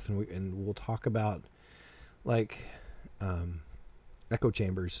communication stuff, and we'll talk about like echo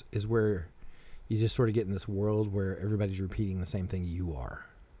chambers, is where you just sort of get in this world where everybody's repeating the same thing you are.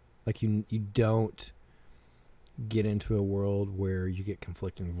 Like you don't get into a world where you get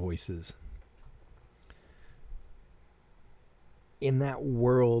conflicting voices. In that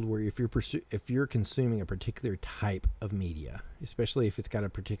world where if you're consuming a particular type of media, especially if it's got a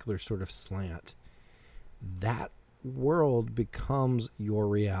particular sort of slant, that world becomes your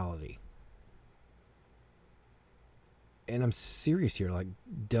reality. And I'm serious here. Like,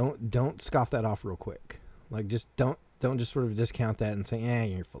 don't scoff that off real quick. Like, just don't just sort of discount that and say,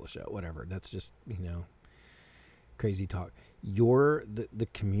 you're full of shit, whatever. That's just, crazy talk. The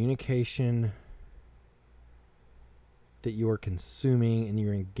communication that you're consuming and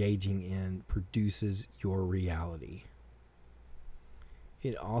you're engaging in produces your reality.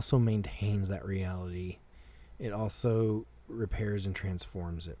 It also maintains that reality. It also repairs and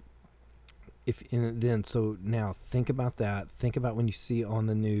transforms it. So now think about that. Think about when you see on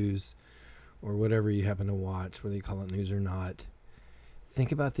the news or whatever you happen to watch, whether you call it news or not.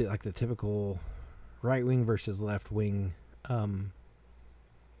 Think about the typical right wing versus left wing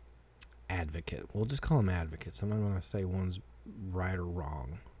advocate. We'll just call them advocates. I'm not going to say one's right or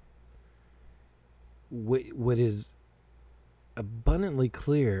wrong. What is abundantly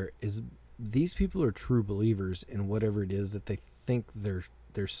clear is these people are true believers in whatever it is that they think they're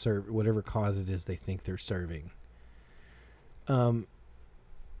whatever cause it is they think they're serving. And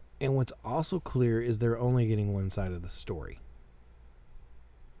what's also clear is they're only getting one side of the story.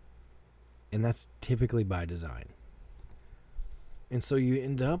 And that's typically by design. And so you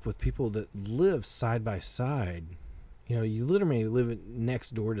end up with people that live side by side. You know, you literally live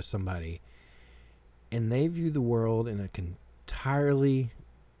next door to somebody, and they view the world in an entirely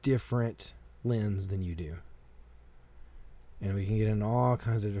different lens than you do. And we can get into all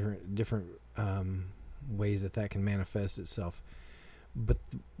kinds of different ways that can manifest itself. But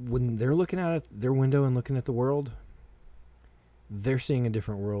when they're looking out at their window and looking at the world, they're seeing a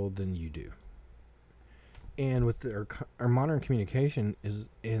different world than you do. And with our modern communication is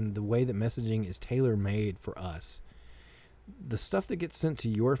in the way that messaging is tailor-made for us. The stuff that gets sent to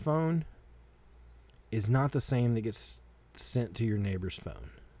your phone is not the same that gets sent to your neighbor's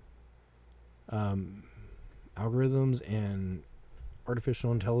phone. Algorithms and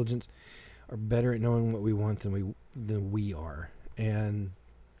artificial intelligence are better at knowing what we want than we are. And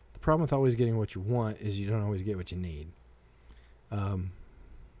the problem with always getting what you want is you don't always get what you need.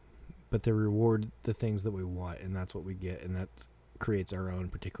 But they reward the things that we want, and that's what we get, and that creates our own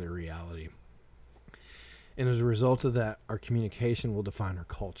particular reality. And as a result of that, our communication will define our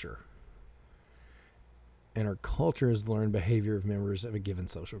culture. And our culture is the learned behavior of members of a given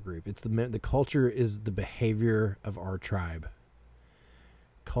social group. It's the culture is the behavior of our tribe.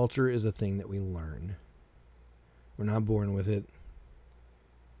 Culture is a thing that we learn. We're not born with it.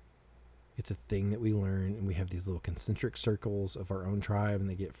 It's a thing that we learn, and we have these little concentric circles of our own tribe, and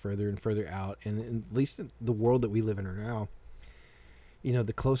they get further and further out. And at least in the world that we live in right now, you know,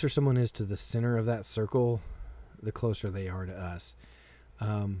 the closer someone is to the center of that circle, the closer they are to us.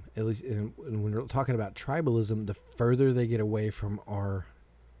 At least when we're talking about tribalism, the further they get away from our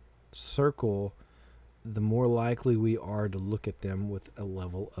circle, the more likely we are to look at them with a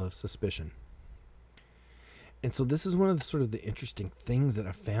level of suspicion. And so this is one of the sort of the interesting things that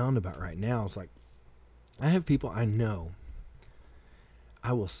I found about right now. It's like, I have people I know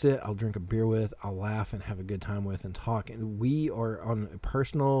I will sit, I'll drink a beer with, I'll laugh and have a good time with and talk. And we are on a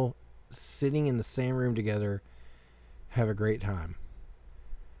personal, sitting in the same room together, have a great time.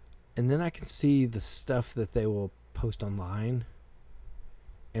 And then I can see the stuff that they will post online,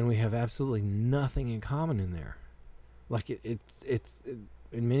 and we have absolutely nothing in common in there. Like it's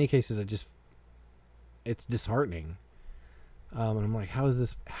in many cases, it's disheartening. And I'm like, how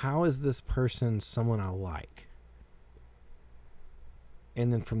is this person someone I like?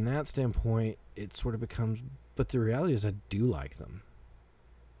 And then from that standpoint, it sort of becomes, but the reality is I do like them.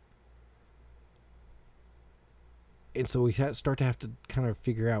 And so we start to have to kind of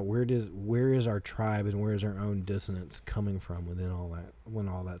figure out where is our tribe and where is our own dissonance coming from within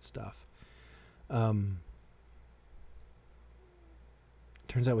all that stuff. Turns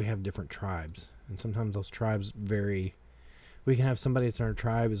out we have different tribes, and sometimes those tribes vary. We can have somebody that's in our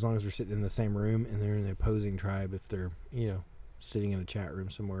tribe as long as we're sitting in the same room, and they're in the opposing tribe if they're, sitting in a chat room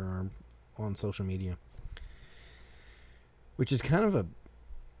somewhere or on social media. Which is kind of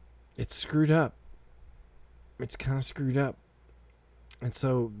it's screwed up. It's kind of screwed up. And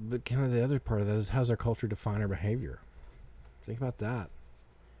so, but kind of the other part of that is, how's our culture define our behavior? Think about that.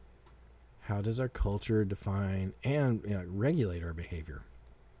 How does our culture define and regulate our behavior?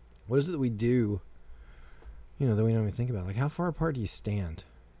 What is it that we do, that we don't even think about? Like, how far apart do you stand?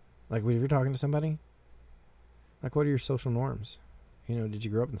 Like, when you're talking to somebody, like, what are your social norms? Did you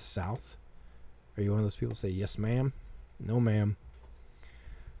grow up in the South? Are you one of those people who say, yes, ma'am? No, ma'am.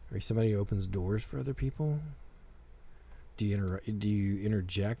 Are you somebody who opens doors for other people? Do you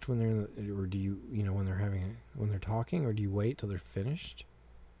interject when they're or do you when they're talking, or do you wait till they're finished?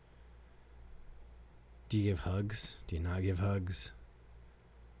 Do you give hugs? Do you not give hugs?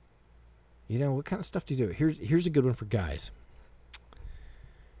 What kind of stuff do you do? Here's a good one for guys.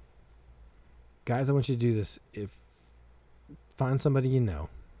 Guys, I want you to do this. Find somebody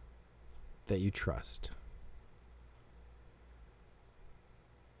that you trust.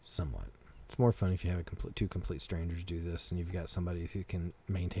 Somewhat. It's more fun if you have two complete strangers do this, and you've got somebody who can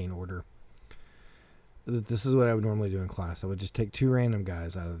maintain order. This is what I would normally do in class. I would just take two random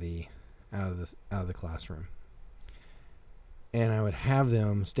guys out of the classroom, and I would have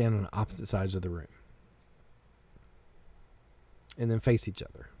them stand on opposite sides of the room, and then face each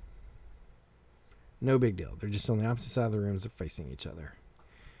other. No big deal. They're just on the opposite side of the rooms. They're facing each other.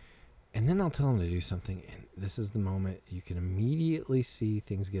 And then I'll tell them to do something, and this is the moment you can immediately see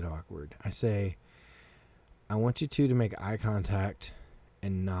things get awkward. I say, I want you two to make eye contact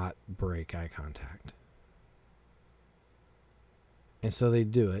and not break eye contact. And so they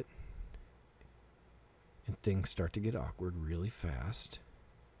do it. And things start to get awkward really fast.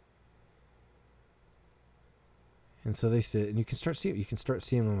 And so they sit, and you can start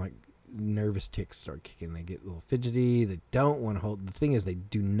seeing them like nervous tics start kicking. They get a little fidgety. They don't want to hold. The thing is, they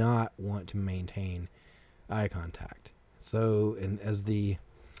do not want to maintain eye contact. So, and as the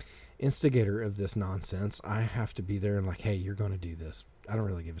instigator of this nonsense, I have to be there and like, hey, you're going to do this. I don't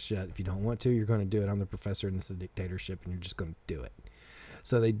really give a shit. If you don't want to, you're going to do it. I'm the professor and this is a dictatorship and you're just going to do it.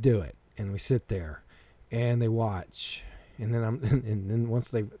 So they do it, and we sit there and they watch. And then and then once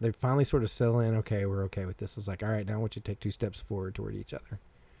they finally sort of settle in, okay, we're okay with this. It's like, all right, now I want you to take 2 steps forward toward each other.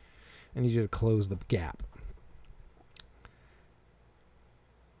 I need you to close the gap.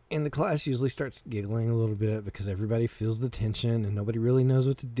 And the class usually starts giggling a little bit because everybody feels the tension and nobody really knows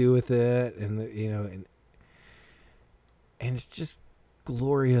what to do with it. And, and it's just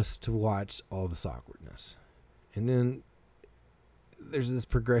glorious to watch all this awkwardness. And then there's this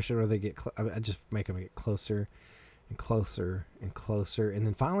progression where they get, I just make them get closer and closer and closer. And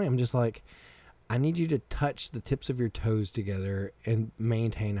then finally I'm just like, I need you to touch the tips of your toes together and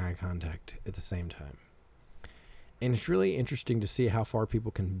maintain eye contact at the same time. And it's really interesting to see how far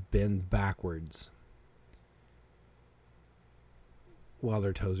people can bend backwards while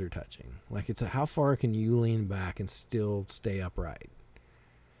their toes are touching. Like, it's how far can you lean back and still stay upright?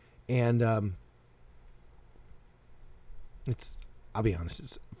 And I'll be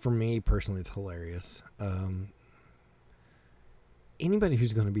honest, for me personally, it's hilarious. Anybody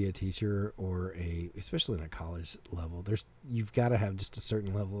who's going to be a teacher or especially in a college level, you've got to have just a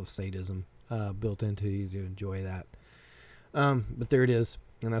certain level of sadism built into you to enjoy that. But there it is,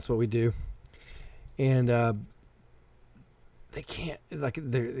 and that's what we do. And they can't, like,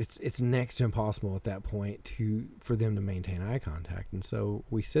 it's next to impossible at that point for them to maintain eye contact. And so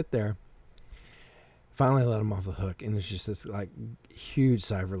we sit there, finally let them off the hook, and it's just this like huge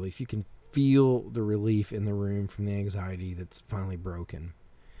sigh of relief. You can feel the relief in the room from the anxiety that's finally broken.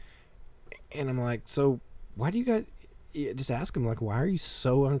 And I'm like, so why do you guys, just ask them, like, why are you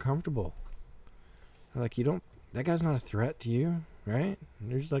so uncomfortable? They're like, that guy's not a threat to you, right?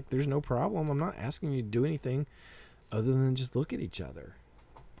 And there's no problem. I'm not asking you to do anything other than just look at each other.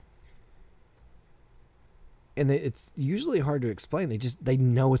 And it's usually hard to explain. They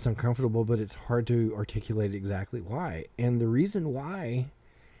know it's uncomfortable, but it's hard to articulate exactly why. And the reason why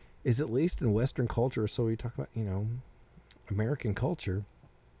is, at least in Western culture, so we talk about, American culture,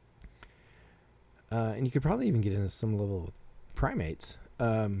 and you could probably even get into some level of primates,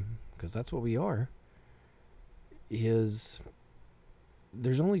 because that's what we are, is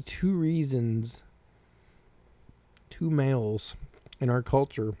there's only 2 reasons 2 males in our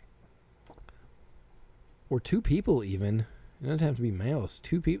culture, or 2 people even, it doesn't have to be males,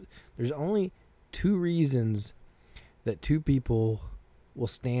 2 people, there's only 2 reasons that 2 people will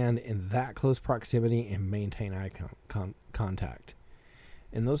stand in that close proximity and maintain eye contact.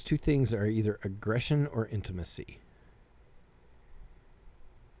 And those 2 things are either aggression or intimacy.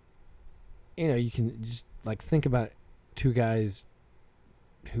 You can just like think about 2 guys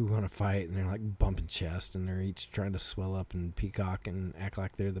who want to fight, and they're like bumping chest, and they're each trying to swell up and peacock and act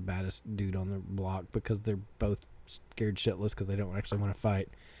like they're the baddest dude on the block because they're both scared shitless because they don't actually want to fight.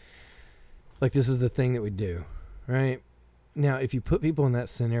 Like, this is the thing that we do, right? Now, if you put people in that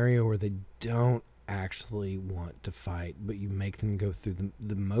scenario where they don't actually want to fight, but you make them go through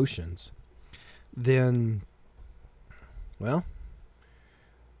the motions, then, well,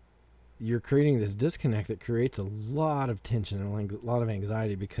 you're creating this disconnect that creates a lot of tension and a lot of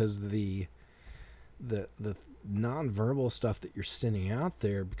anxiety, because the nonverbal stuff that you're sending out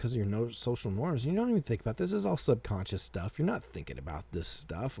there, because of your social norms, you don't even think about this. This is all subconscious stuff. You're not thinking about this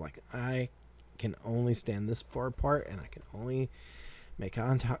stuff. Like, I can only stand this far apart, and I can only make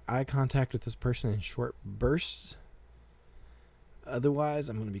eye contact with this person in short bursts. Otherwise,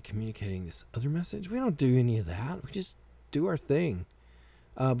 I'm going to be communicating this other message. We don't do any of that. We just do our thing.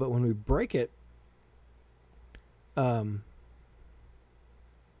 But when we break it, things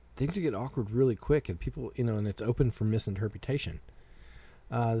get awkward really quick, and people, and it's open for misinterpretation.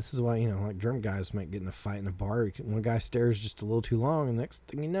 This is why, like drunk guys might get in a fight in a bar. One guy stares just a little too long, and next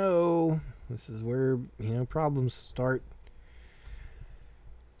thing you know, this is where, problems start.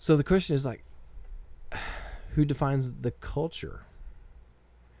 So the question is, like, who defines the culture?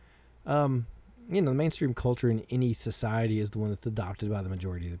 The mainstream culture in any society is the one that's adopted by the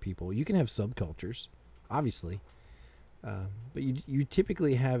majority of the people. You can have subcultures, obviously, but you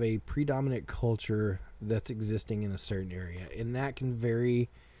typically have a predominant culture that's existing in a certain area, and that can vary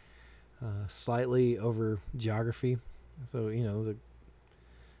slightly over geography. So, the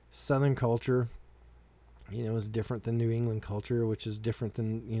Southern culture is different than New England culture, which is different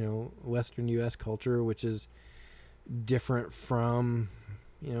than, Western U.S. culture, which is different from,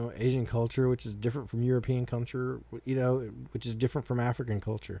 Asian culture, which is different from European culture, which is different from African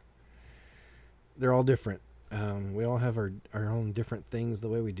culture. They're all different. We all have our own different things, the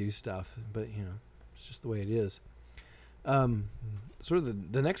way we do stuff, but, it's just the way it is. Sort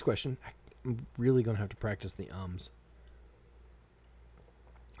of the next question, I'm really going to have to practice the ums.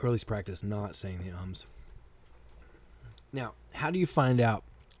 Or at least practice not saying the ums. Now, how do you find out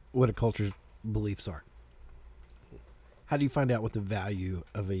what a culture's beliefs are? How do you find out what the value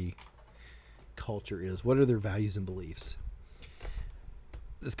of a culture is? What are their values and beliefs?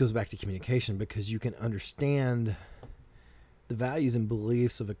 This goes back to communication, because you can understand the values and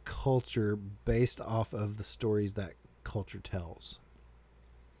beliefs of a culture based off of the stories that culture tells.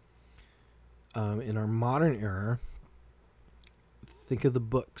 In our modern era, think of the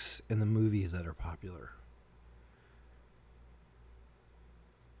books and the movies that are popular.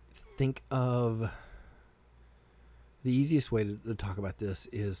 Think of the easiest way to talk about this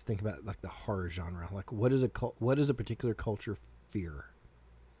is think about like the horror genre. Like what is a particular culture fear?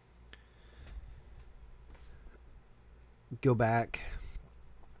 Go back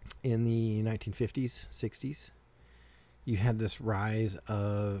in the 1950s, 60s. You had this rise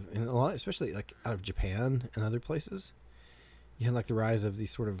of, and a lot, especially like out of Japan and other places, you had like the rise of these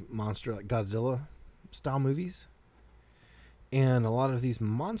sort of monster, like Godzilla style movies. And a lot of these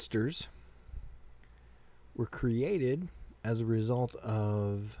monsters were created as a result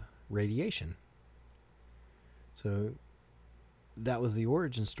of radiation. So that was the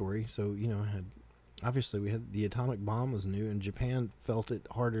origin story. So, obviously we had the atomic bomb was new, and Japan felt it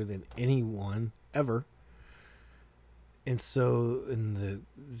harder than anyone ever. And so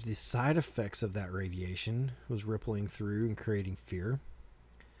the side effects of that radiation was rippling through and creating fear.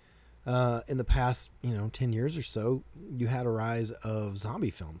 In the past, 10 years or so, you had a rise of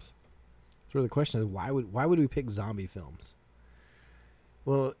zombie films. So the question is, why would we pick zombie films?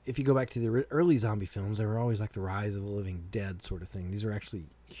 Well, if you go back to the early zombie films, they were always like the rise of the living dead sort of thing. These were actually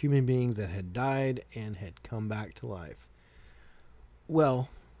human beings that had died and had come back to life. Well,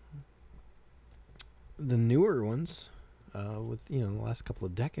 the newer ones, with the last couple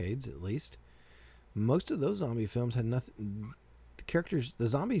of decades at least, most of those zombie films had nothing. The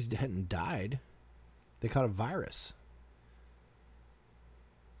zombies hadn't died. They caught a virus.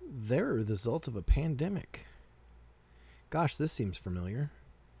 They're the result of a pandemic. Gosh, this seems familiar.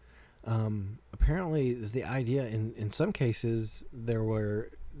 Apparently, the idea in some cases there were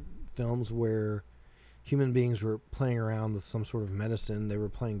films where human beings were playing around with some sort of medicine. They were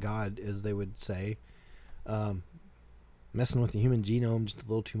playing God, as they would say, messing with the human genome just a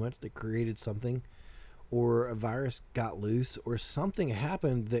little too much. They created something, or a virus got loose, or something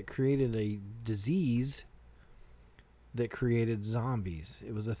happened that created a disease that created zombies.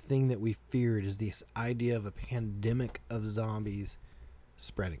 It was a thing that we feared, is this idea of a pandemic of zombies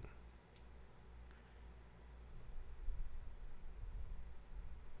spreading.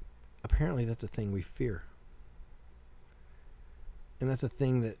 Apparently that's a thing we fear. And that's a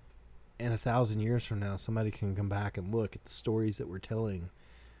thing that in 1,000 years from now, somebody can come back and look at the stories that we're telling.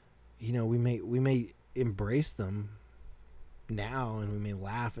 We may embrace them now, and we may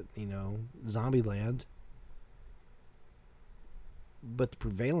laugh at, Zombieland. But the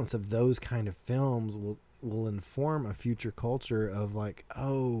prevalence of those kind of films will inform a future culture of like,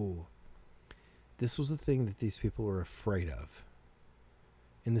 oh, this was the thing that these people were afraid of.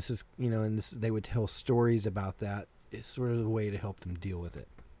 And this is, they would tell stories about that. It's sort of a way to help them deal with it.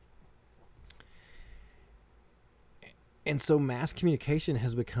 And so mass communication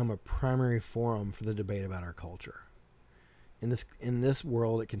has become a primary forum for the debate about our culture. In this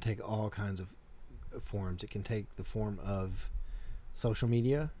world, it can take all kinds of forms. It can take the form of social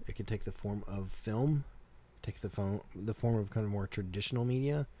media. It can take the form of film. Take the form of kind of more traditional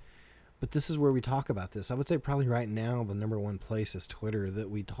media. But this is where we talk about this. I would say probably right now the number one place is Twitter, that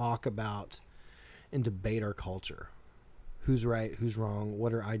we talk about and debate our culture. Who's right? Who's wrong?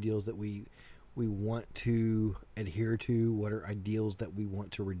 What are ideals that we want to adhere to? What are ideals that we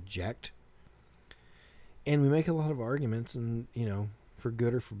want to reject? And we make a lot of arguments, and for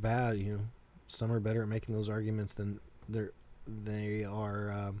good or for bad, some are better at making those arguments than they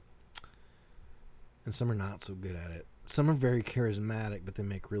are, and some are not so good at it. Some are very charismatic, but they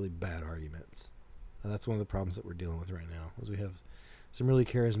make really bad arguments. That's one of the problems that we're dealing with right now, is we have some really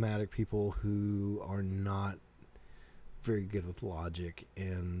charismatic people who are not very good with logic,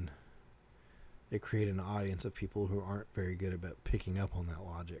 and they create an audience of people who aren't very good about picking up on that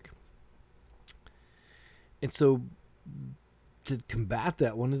logic. And so to combat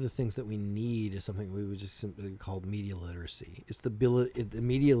that, one of the things that we need is something we would just simply call media literacy. It's the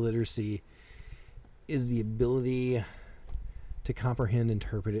media literacy is the ability to comprehend,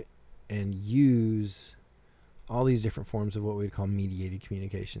 interpret it, and use all these different forms of what we'd call mediated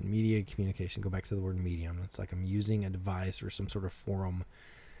communication. Mediated communication, go back to the word medium. It's like I'm using a device or some sort of forum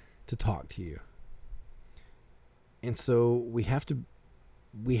to talk to you. And so we have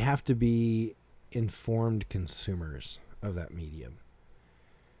to be informed consumers of that medium.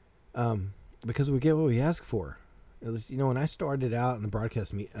 Because we get what we ask for. When I started out in the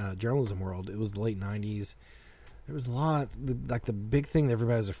broadcast journalism world, it was the late 90s. There was lots, the big thing that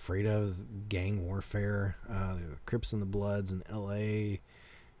everybody was afraid of is gang warfare, the Crips and the Bloods in L.A.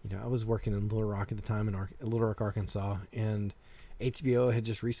 I was working in Little Rock at the time, in Little Rock, Arkansas, and HBO had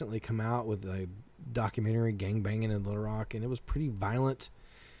just recently come out with a documentary, Gang Banging in Little Rock, and it was pretty violent.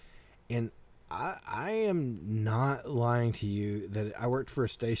 And I am not lying to you that I worked for a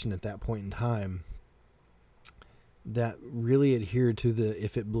station at that point in time that really adhered to the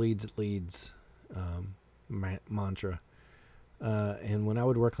 "if it bleeds, it leads" mantra. And when I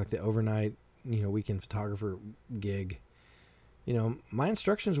would work like the overnight, weekend photographer gig, my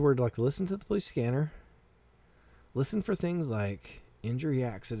instructions were to listen to the police scanner, listen for things like injury,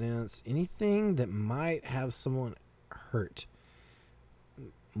 accidents, anything that might have someone hurt.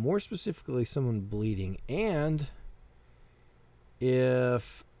 More specifically, someone bleeding. And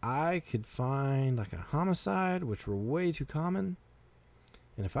if I could find a homicide, which were way too common,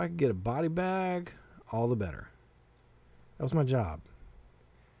 and if I could get a body bag, all the better. That was my job.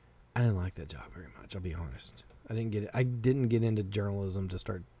 I didn't like that job very much, I'll be honest. I didn't get into journalism to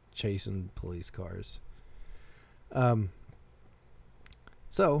start chasing police cars. But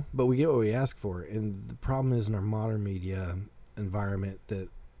we get what we ask for. And the problem is in our modern media environment that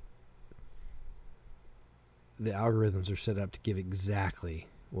the algorithms are set up to give exactly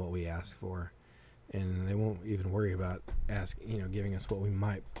what we ask for. And they won't even worry about giving us what we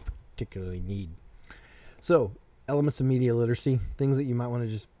might particularly need. So, elements of media literacy, things that you might want to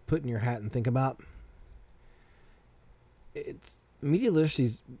just put in your hat and think about. Media literacy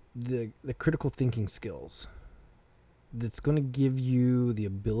is the critical thinking skills that's going to give you the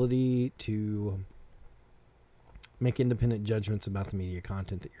ability to make independent judgments about the media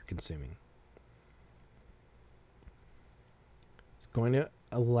content that you're consuming. It's going to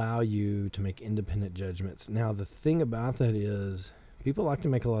allow you to make independent judgments. Now, the thing about that is people like to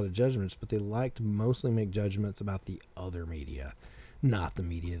make a lot of judgments, but they like to mostly make judgments about the other media, not the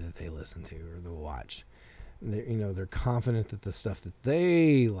media that they listen to or they watch. They're confident that the stuff that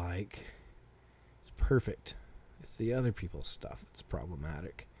they like is perfect. It's the other people's stuff that's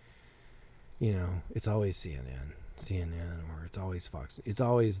problematic. It's always CNN, or it's always Fox. It's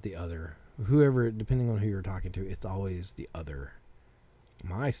always the other. Whoever, depending on who you're talking to, it's always the other.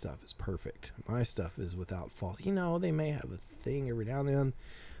 My stuff is perfect. My stuff is without fault. They may have a thing every now and then,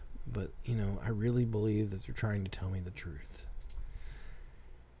 but, I really believe that they're trying to tell me the truth.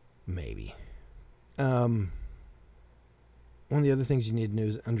 Maybe. One of the other things you need to know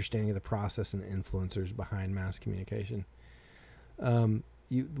is understanding of the process and the influencers behind mass communication.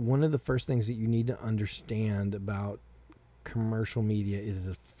 One of the first things that you need to understand about commercial media is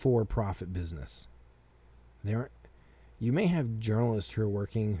a for-profit business. You may have journalists who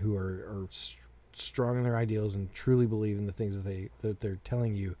are strong in their ideals and truly believe in the things that they're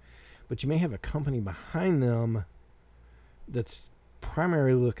telling you, but you may have a company behind them that's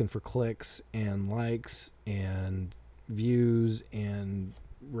primarily looking for clicks and likes and views and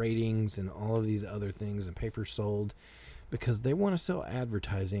ratings and all of these other things and papers sold because they want to sell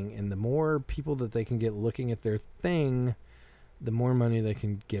advertising, and the more people that they can get looking at their thing, the more money they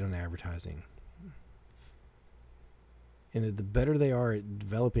can get on advertising. And the better they are at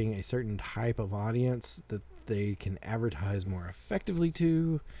developing a certain type of audience that they can advertise more effectively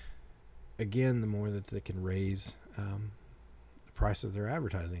to, again, the more that they can raise the price of their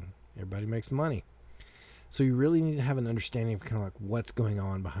advertising. Everybody makes money. So you really need to have an understanding of kind of like what's going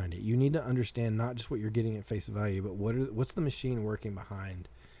on behind it. You need to understand not just what you're getting at face value, but what's the machine working behind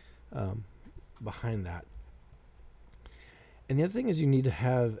that. And the other thing is you need to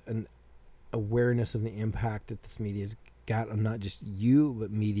have an awareness of the impact that this media has got on not just you,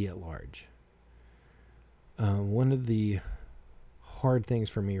 but media at large. One of the hard things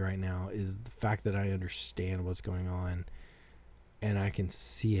for me right now is the fact that I understand what's going on and I can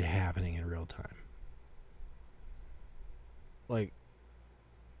see it happening in real time. Like,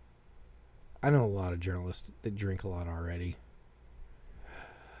 I know a lot of journalists that drink a lot already.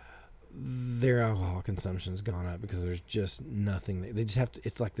 their alcohol consumption's gone up because there's just nothing. They just have to,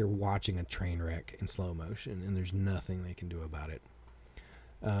 it's like they're watching a train wreck in slow motion and there's nothing they can do about it.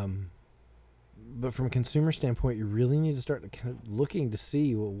 But from a consumer standpoint, you really need to start kind of looking to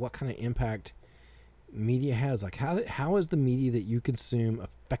see, well, what kind of impact media has. Like, how is the media that you consume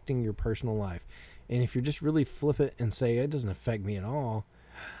affecting your personal life? And if you're just really flippant and say, it doesn't affect me at all,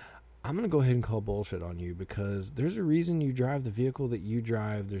 I'm going to go ahead and call bullshit on you, because there's a reason you drive the vehicle that you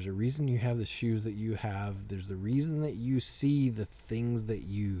drive. There's a reason you have the shoes that you have. There's a reason that you see the things that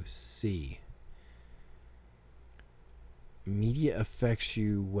you see. Media affects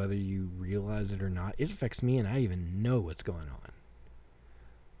you whether you realize it or not. It affects me, and I even know what's going on.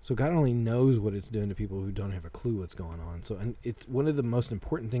 So God only knows what it's doing to people who don't have a clue what's going on. So, and it's one of the most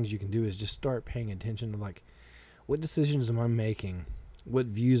important things you can do is just start paying attention to, like, what decisions am I making? What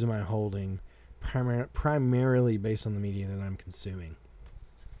views am I holding? Primarily based on the media that I'm consuming.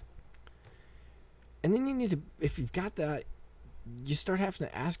 And then you need to, if you've got that, you start having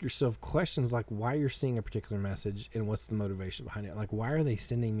to ask yourself questions like why you're seeing a particular message and what's the motivation behind it. Like, why are they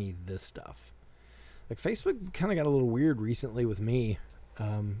sending me this stuff? Like, Facebook kind of got a little weird recently with me.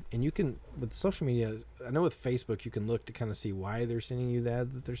 And you can, with social media, I know with Facebook, you can look to kind of see why they're sending you the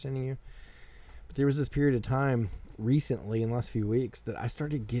ad that they're sending you. But there was this period of time recently in the last few weeks that I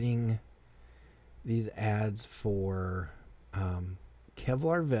started getting these ads for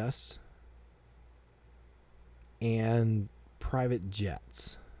Kevlar vests and private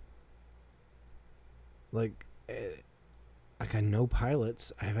jets. Like I know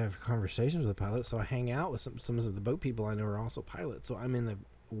pilots. I have conversations with pilots, so I hang out with some of the boat people I know are also pilots. So I'm in the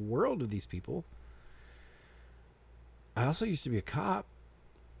world of these people. I also used to be a cop,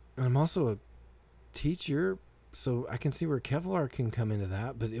 and I'm also a teacher, so I can see where Kevlar can come into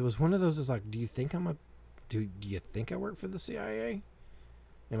that. But it was one of those, is like, do you think do you think I work for the CIA?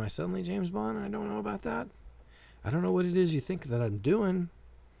 Am I suddenly James Bond? I don't know about that. I don't know what it is you think that I'm doing,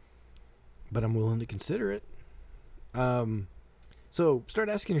 but I'm willing to consider it. So start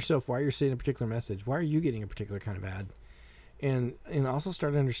asking yourself why you're seeing a particular message. Why are you getting a particular kind of ad? And also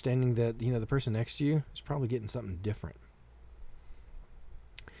start understanding that, you know, the person next to you is probably getting something different.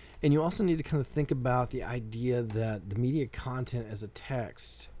 And you also need to kind of think about the idea that the media content as a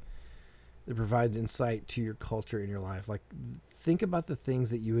text that provides insight to your culture in your life. Like, think about the things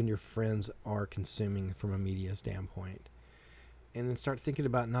that you and your friends are consuming from a media standpoint. And then start thinking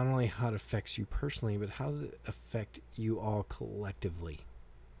about not only how it affects you personally, but how does it affect you all collectively?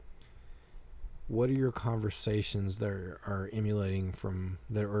 What are your conversations that are emulating from,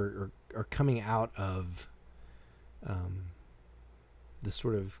 that are coming out of the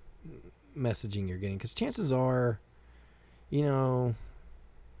sort of messaging you're getting? Because chances are, you know,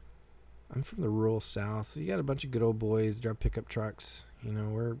 I'm from the rural South, so you got a bunch of good old boys drive pickup trucks. You know,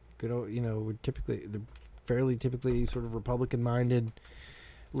 we're good old, you know, we're fairly typically sort of Republican-minded,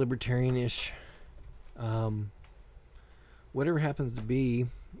 libertarian-ish. Whatever happens to be,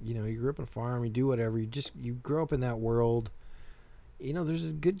 you know, you grew up on a farm, you do whatever, you grow up in that world. You know, there's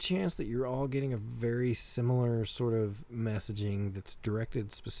a good chance that you're all getting a very similar sort of messaging that's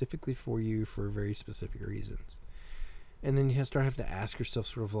directed specifically for you for very specific reasons. And then you have to ask yourself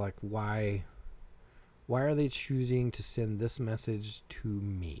sort of like, why are they choosing to send this message to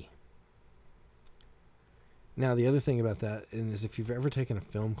me? Now, the other thing about that is, if you've ever taken a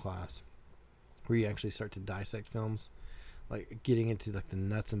film class where you actually start to dissect films, like getting into like the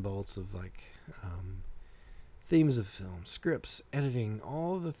nuts and bolts of like themes of film, scripts, editing,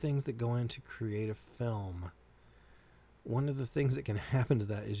 all of the things that go into create a film, one of the things that can happen to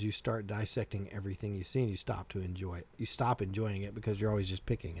that is you start dissecting everything you see and you stop enjoying it because you're always just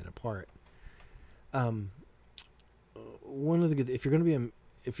picking it apart. One of the good, if you're going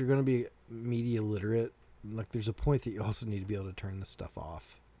to be media literate, like, there's a point that you also need to be able to turn this stuff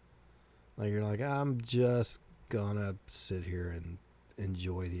off. Like, you're like, I'm just gonna sit here and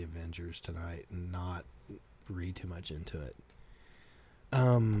enjoy the Avengers tonight and not read too much into it.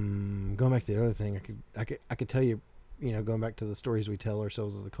 Going back to the other thing, I could tell you, you know, going back to the stories we tell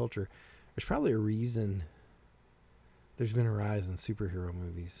ourselves as a culture, there's probably a reason there's been a rise in superhero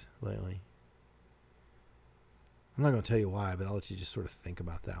movies lately. I'm not going to tell you why, but I'll let you just sort of think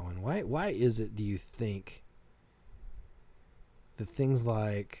about that one. Why is it, do you think, that things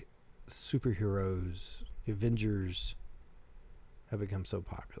like superheroes, Avengers, have become so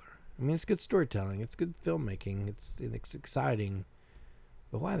popular? I mean, it's good storytelling, it's good filmmaking, it's exciting,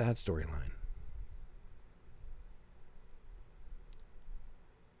 but why that storyline?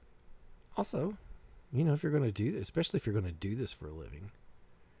 Also, you know, if you're going to do this, especially if you're going to do this for a living,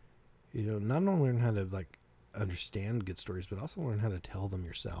 you know, not only learn how to, like, understand good stories, but also learn how to tell them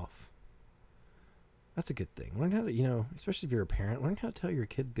yourself. That's a good thing. Learn how to, especially if you're a parent, learn how to tell your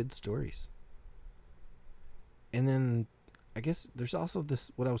kid good stories. And then I guess there's also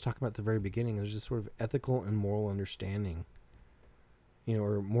this, what I was talking about at the very beginning, there's this sort of ethical and moral understanding,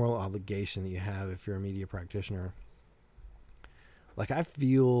 or moral obligation that you have if you're a media practitioner. Like, I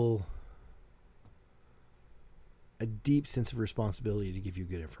feel a deep sense of responsibility to give you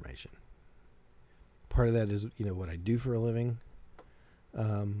good information. Part of that is, what I do for a living.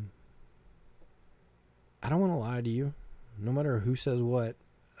 I don't want to lie to you, no matter who says what.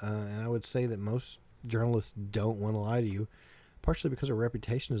 And I would say that most journalists don't want to lie to you, partially because our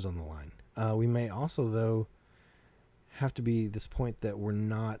reputation is on the line. We may also, though, have to be this point that we're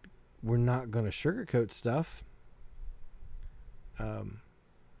not going to sugarcoat stuff.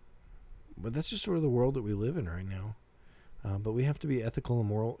 But that's just sort of the world that we live in right now. But we have to be ethical and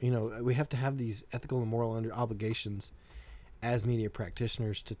moral. We have to have these ethical and moral obligations as media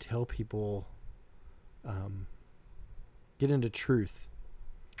practitioners to tell people, get into truth.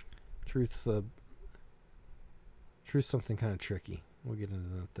 Truth's something kind of tricky. We'll get into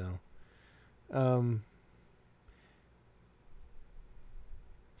that, though. A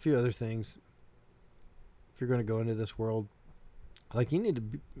few other things. If you're going to go into this world, like, you need to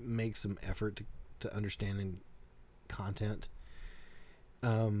make some effort to understand content,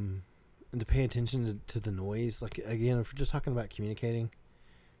 and to pay attention to the noise. Like, again, if you're just talking about communicating,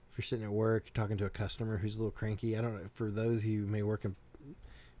 if you're sitting at work talking to a customer who's a little cranky, I don't know, for those who may work in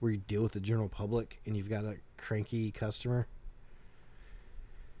where you deal with the general public and you've got a cranky customer,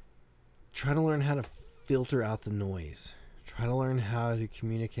 try to learn how to filter out the noise. Try to learn how to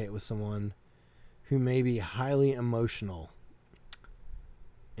communicate with someone who may be highly emotional.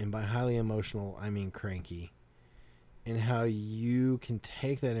 And by highly emotional, I mean cranky. And how you can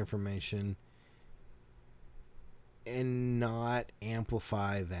take that information and not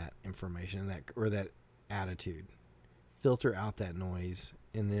amplify that information, or that attitude. Filter out that noise,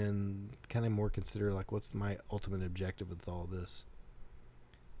 and then kind of more consider, like, what's my ultimate objective with all this.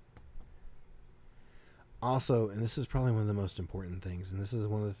 Also, and this is probably one of the most important things, and this is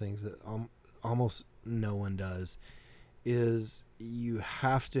one of the things that almost no one does, is you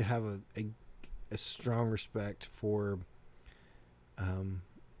have to have a strong respect for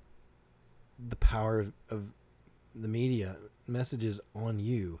the power of the media messages on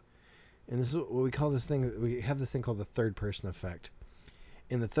you. And this is what we call this thing. We have this thing called the third person effect.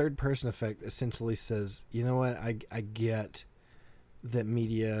 And the third person effect essentially says, you know what, I get that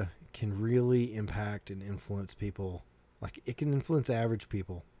media can really impact and influence people. Like, it can influence average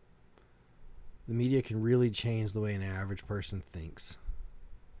people. The media can really change the way an average person thinks.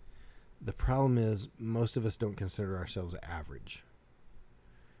 The problem is, most of us don't consider ourselves average.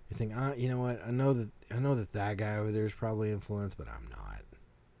 You think, you know what, I know that guy over there is probably influenced, but I'm not.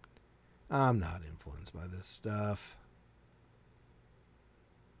 I'm not influenced by this stuff.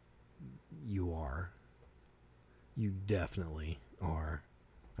 You are. You definitely are.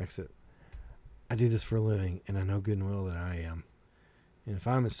 Like I said, I do this for a living, and I know good and well that I am. And if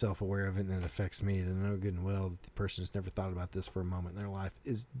I'm as self-aware of it and it affects me, then I know good and well that the person who's never thought about this for a moment in their life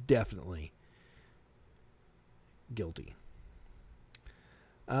is definitely guilty.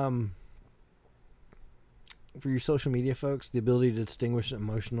 For your social media folks, the ability to distinguish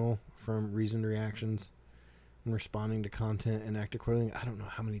emotional from reasoned reactions and responding to content and act accordingly. I don't know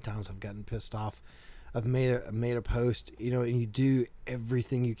how many times I've gotten pissed off. I've made a post, and you do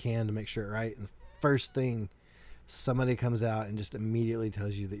everything you can to make sure it right. And the first thing, somebody comes out and just immediately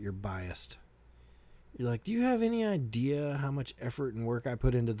tells you that you're biased. You're like, do you have any idea how much effort and work I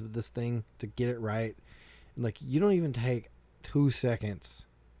put into this thing to get it right? And, like, you don't even take 2 seconds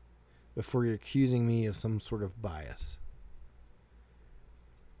before you're accusing me of some sort of bias.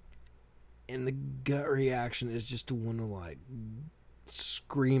 And the gut reaction is just to want to, like,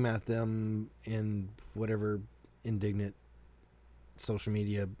 scream at them in whatever indignant social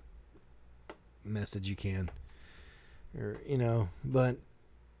media message you can. Or, but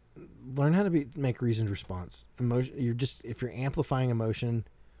learn how to make reasoned response. If you're amplifying emotion,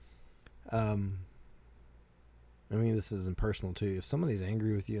 this is impersonal too. If somebody's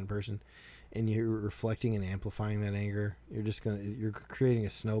angry with you in person and you're reflecting and amplifying that anger, you're creating a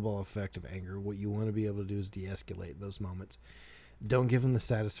snowball effect of anger. What you want to be able to do is de-escalate those moments. Don't give them the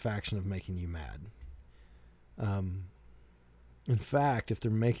satisfaction of making you mad. In fact, if they're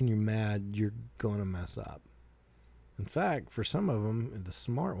making you mad, you're going to mess up. In fact, for some of them, the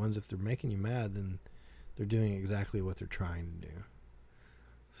smart ones, if they're making you mad, then they're doing exactly what they're trying to do.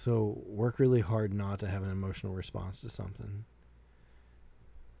 So work really hard not to have an emotional response to something.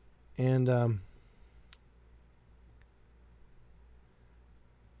 And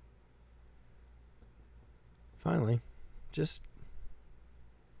finally, just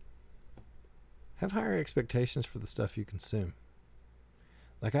have higher expectations for the stuff you consume.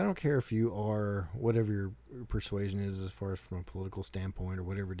 Like, I don't care if you are, whatever your persuasion is as far as from a political standpoint or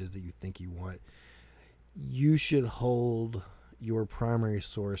whatever it is that you think you want, you should hold your primary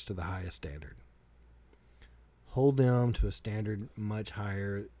source to the highest standard. Hold them to a standard much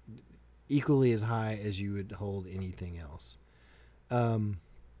higher, equally as high as you would hold anything else.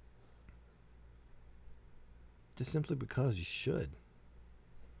 Just simply because you should.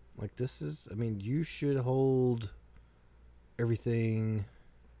 Like, this is, I mean, you should hold everything,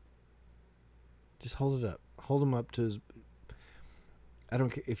 just hold it up. Hold them up to, I don't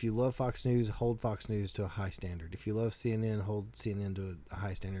care, if you love Fox News, hold Fox News to a high standard. If you love CNN, hold CNN to a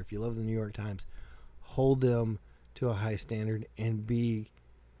high standard. If you love the New York Times, hold them to a high standard and be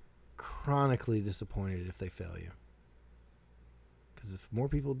chronically disappointed if they fail you. Because if more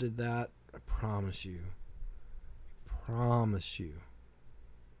people did that, I promise you,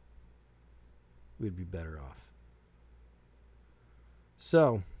 we'd be better off.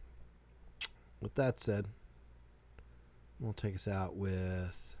 So, with that said, we'll take us out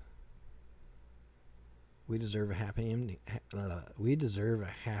with We Deserve a Happy Ending. We Deserve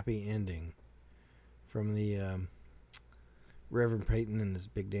a Happy Ending from the Reverend Peyton and his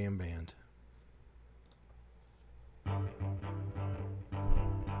Big Damn Band.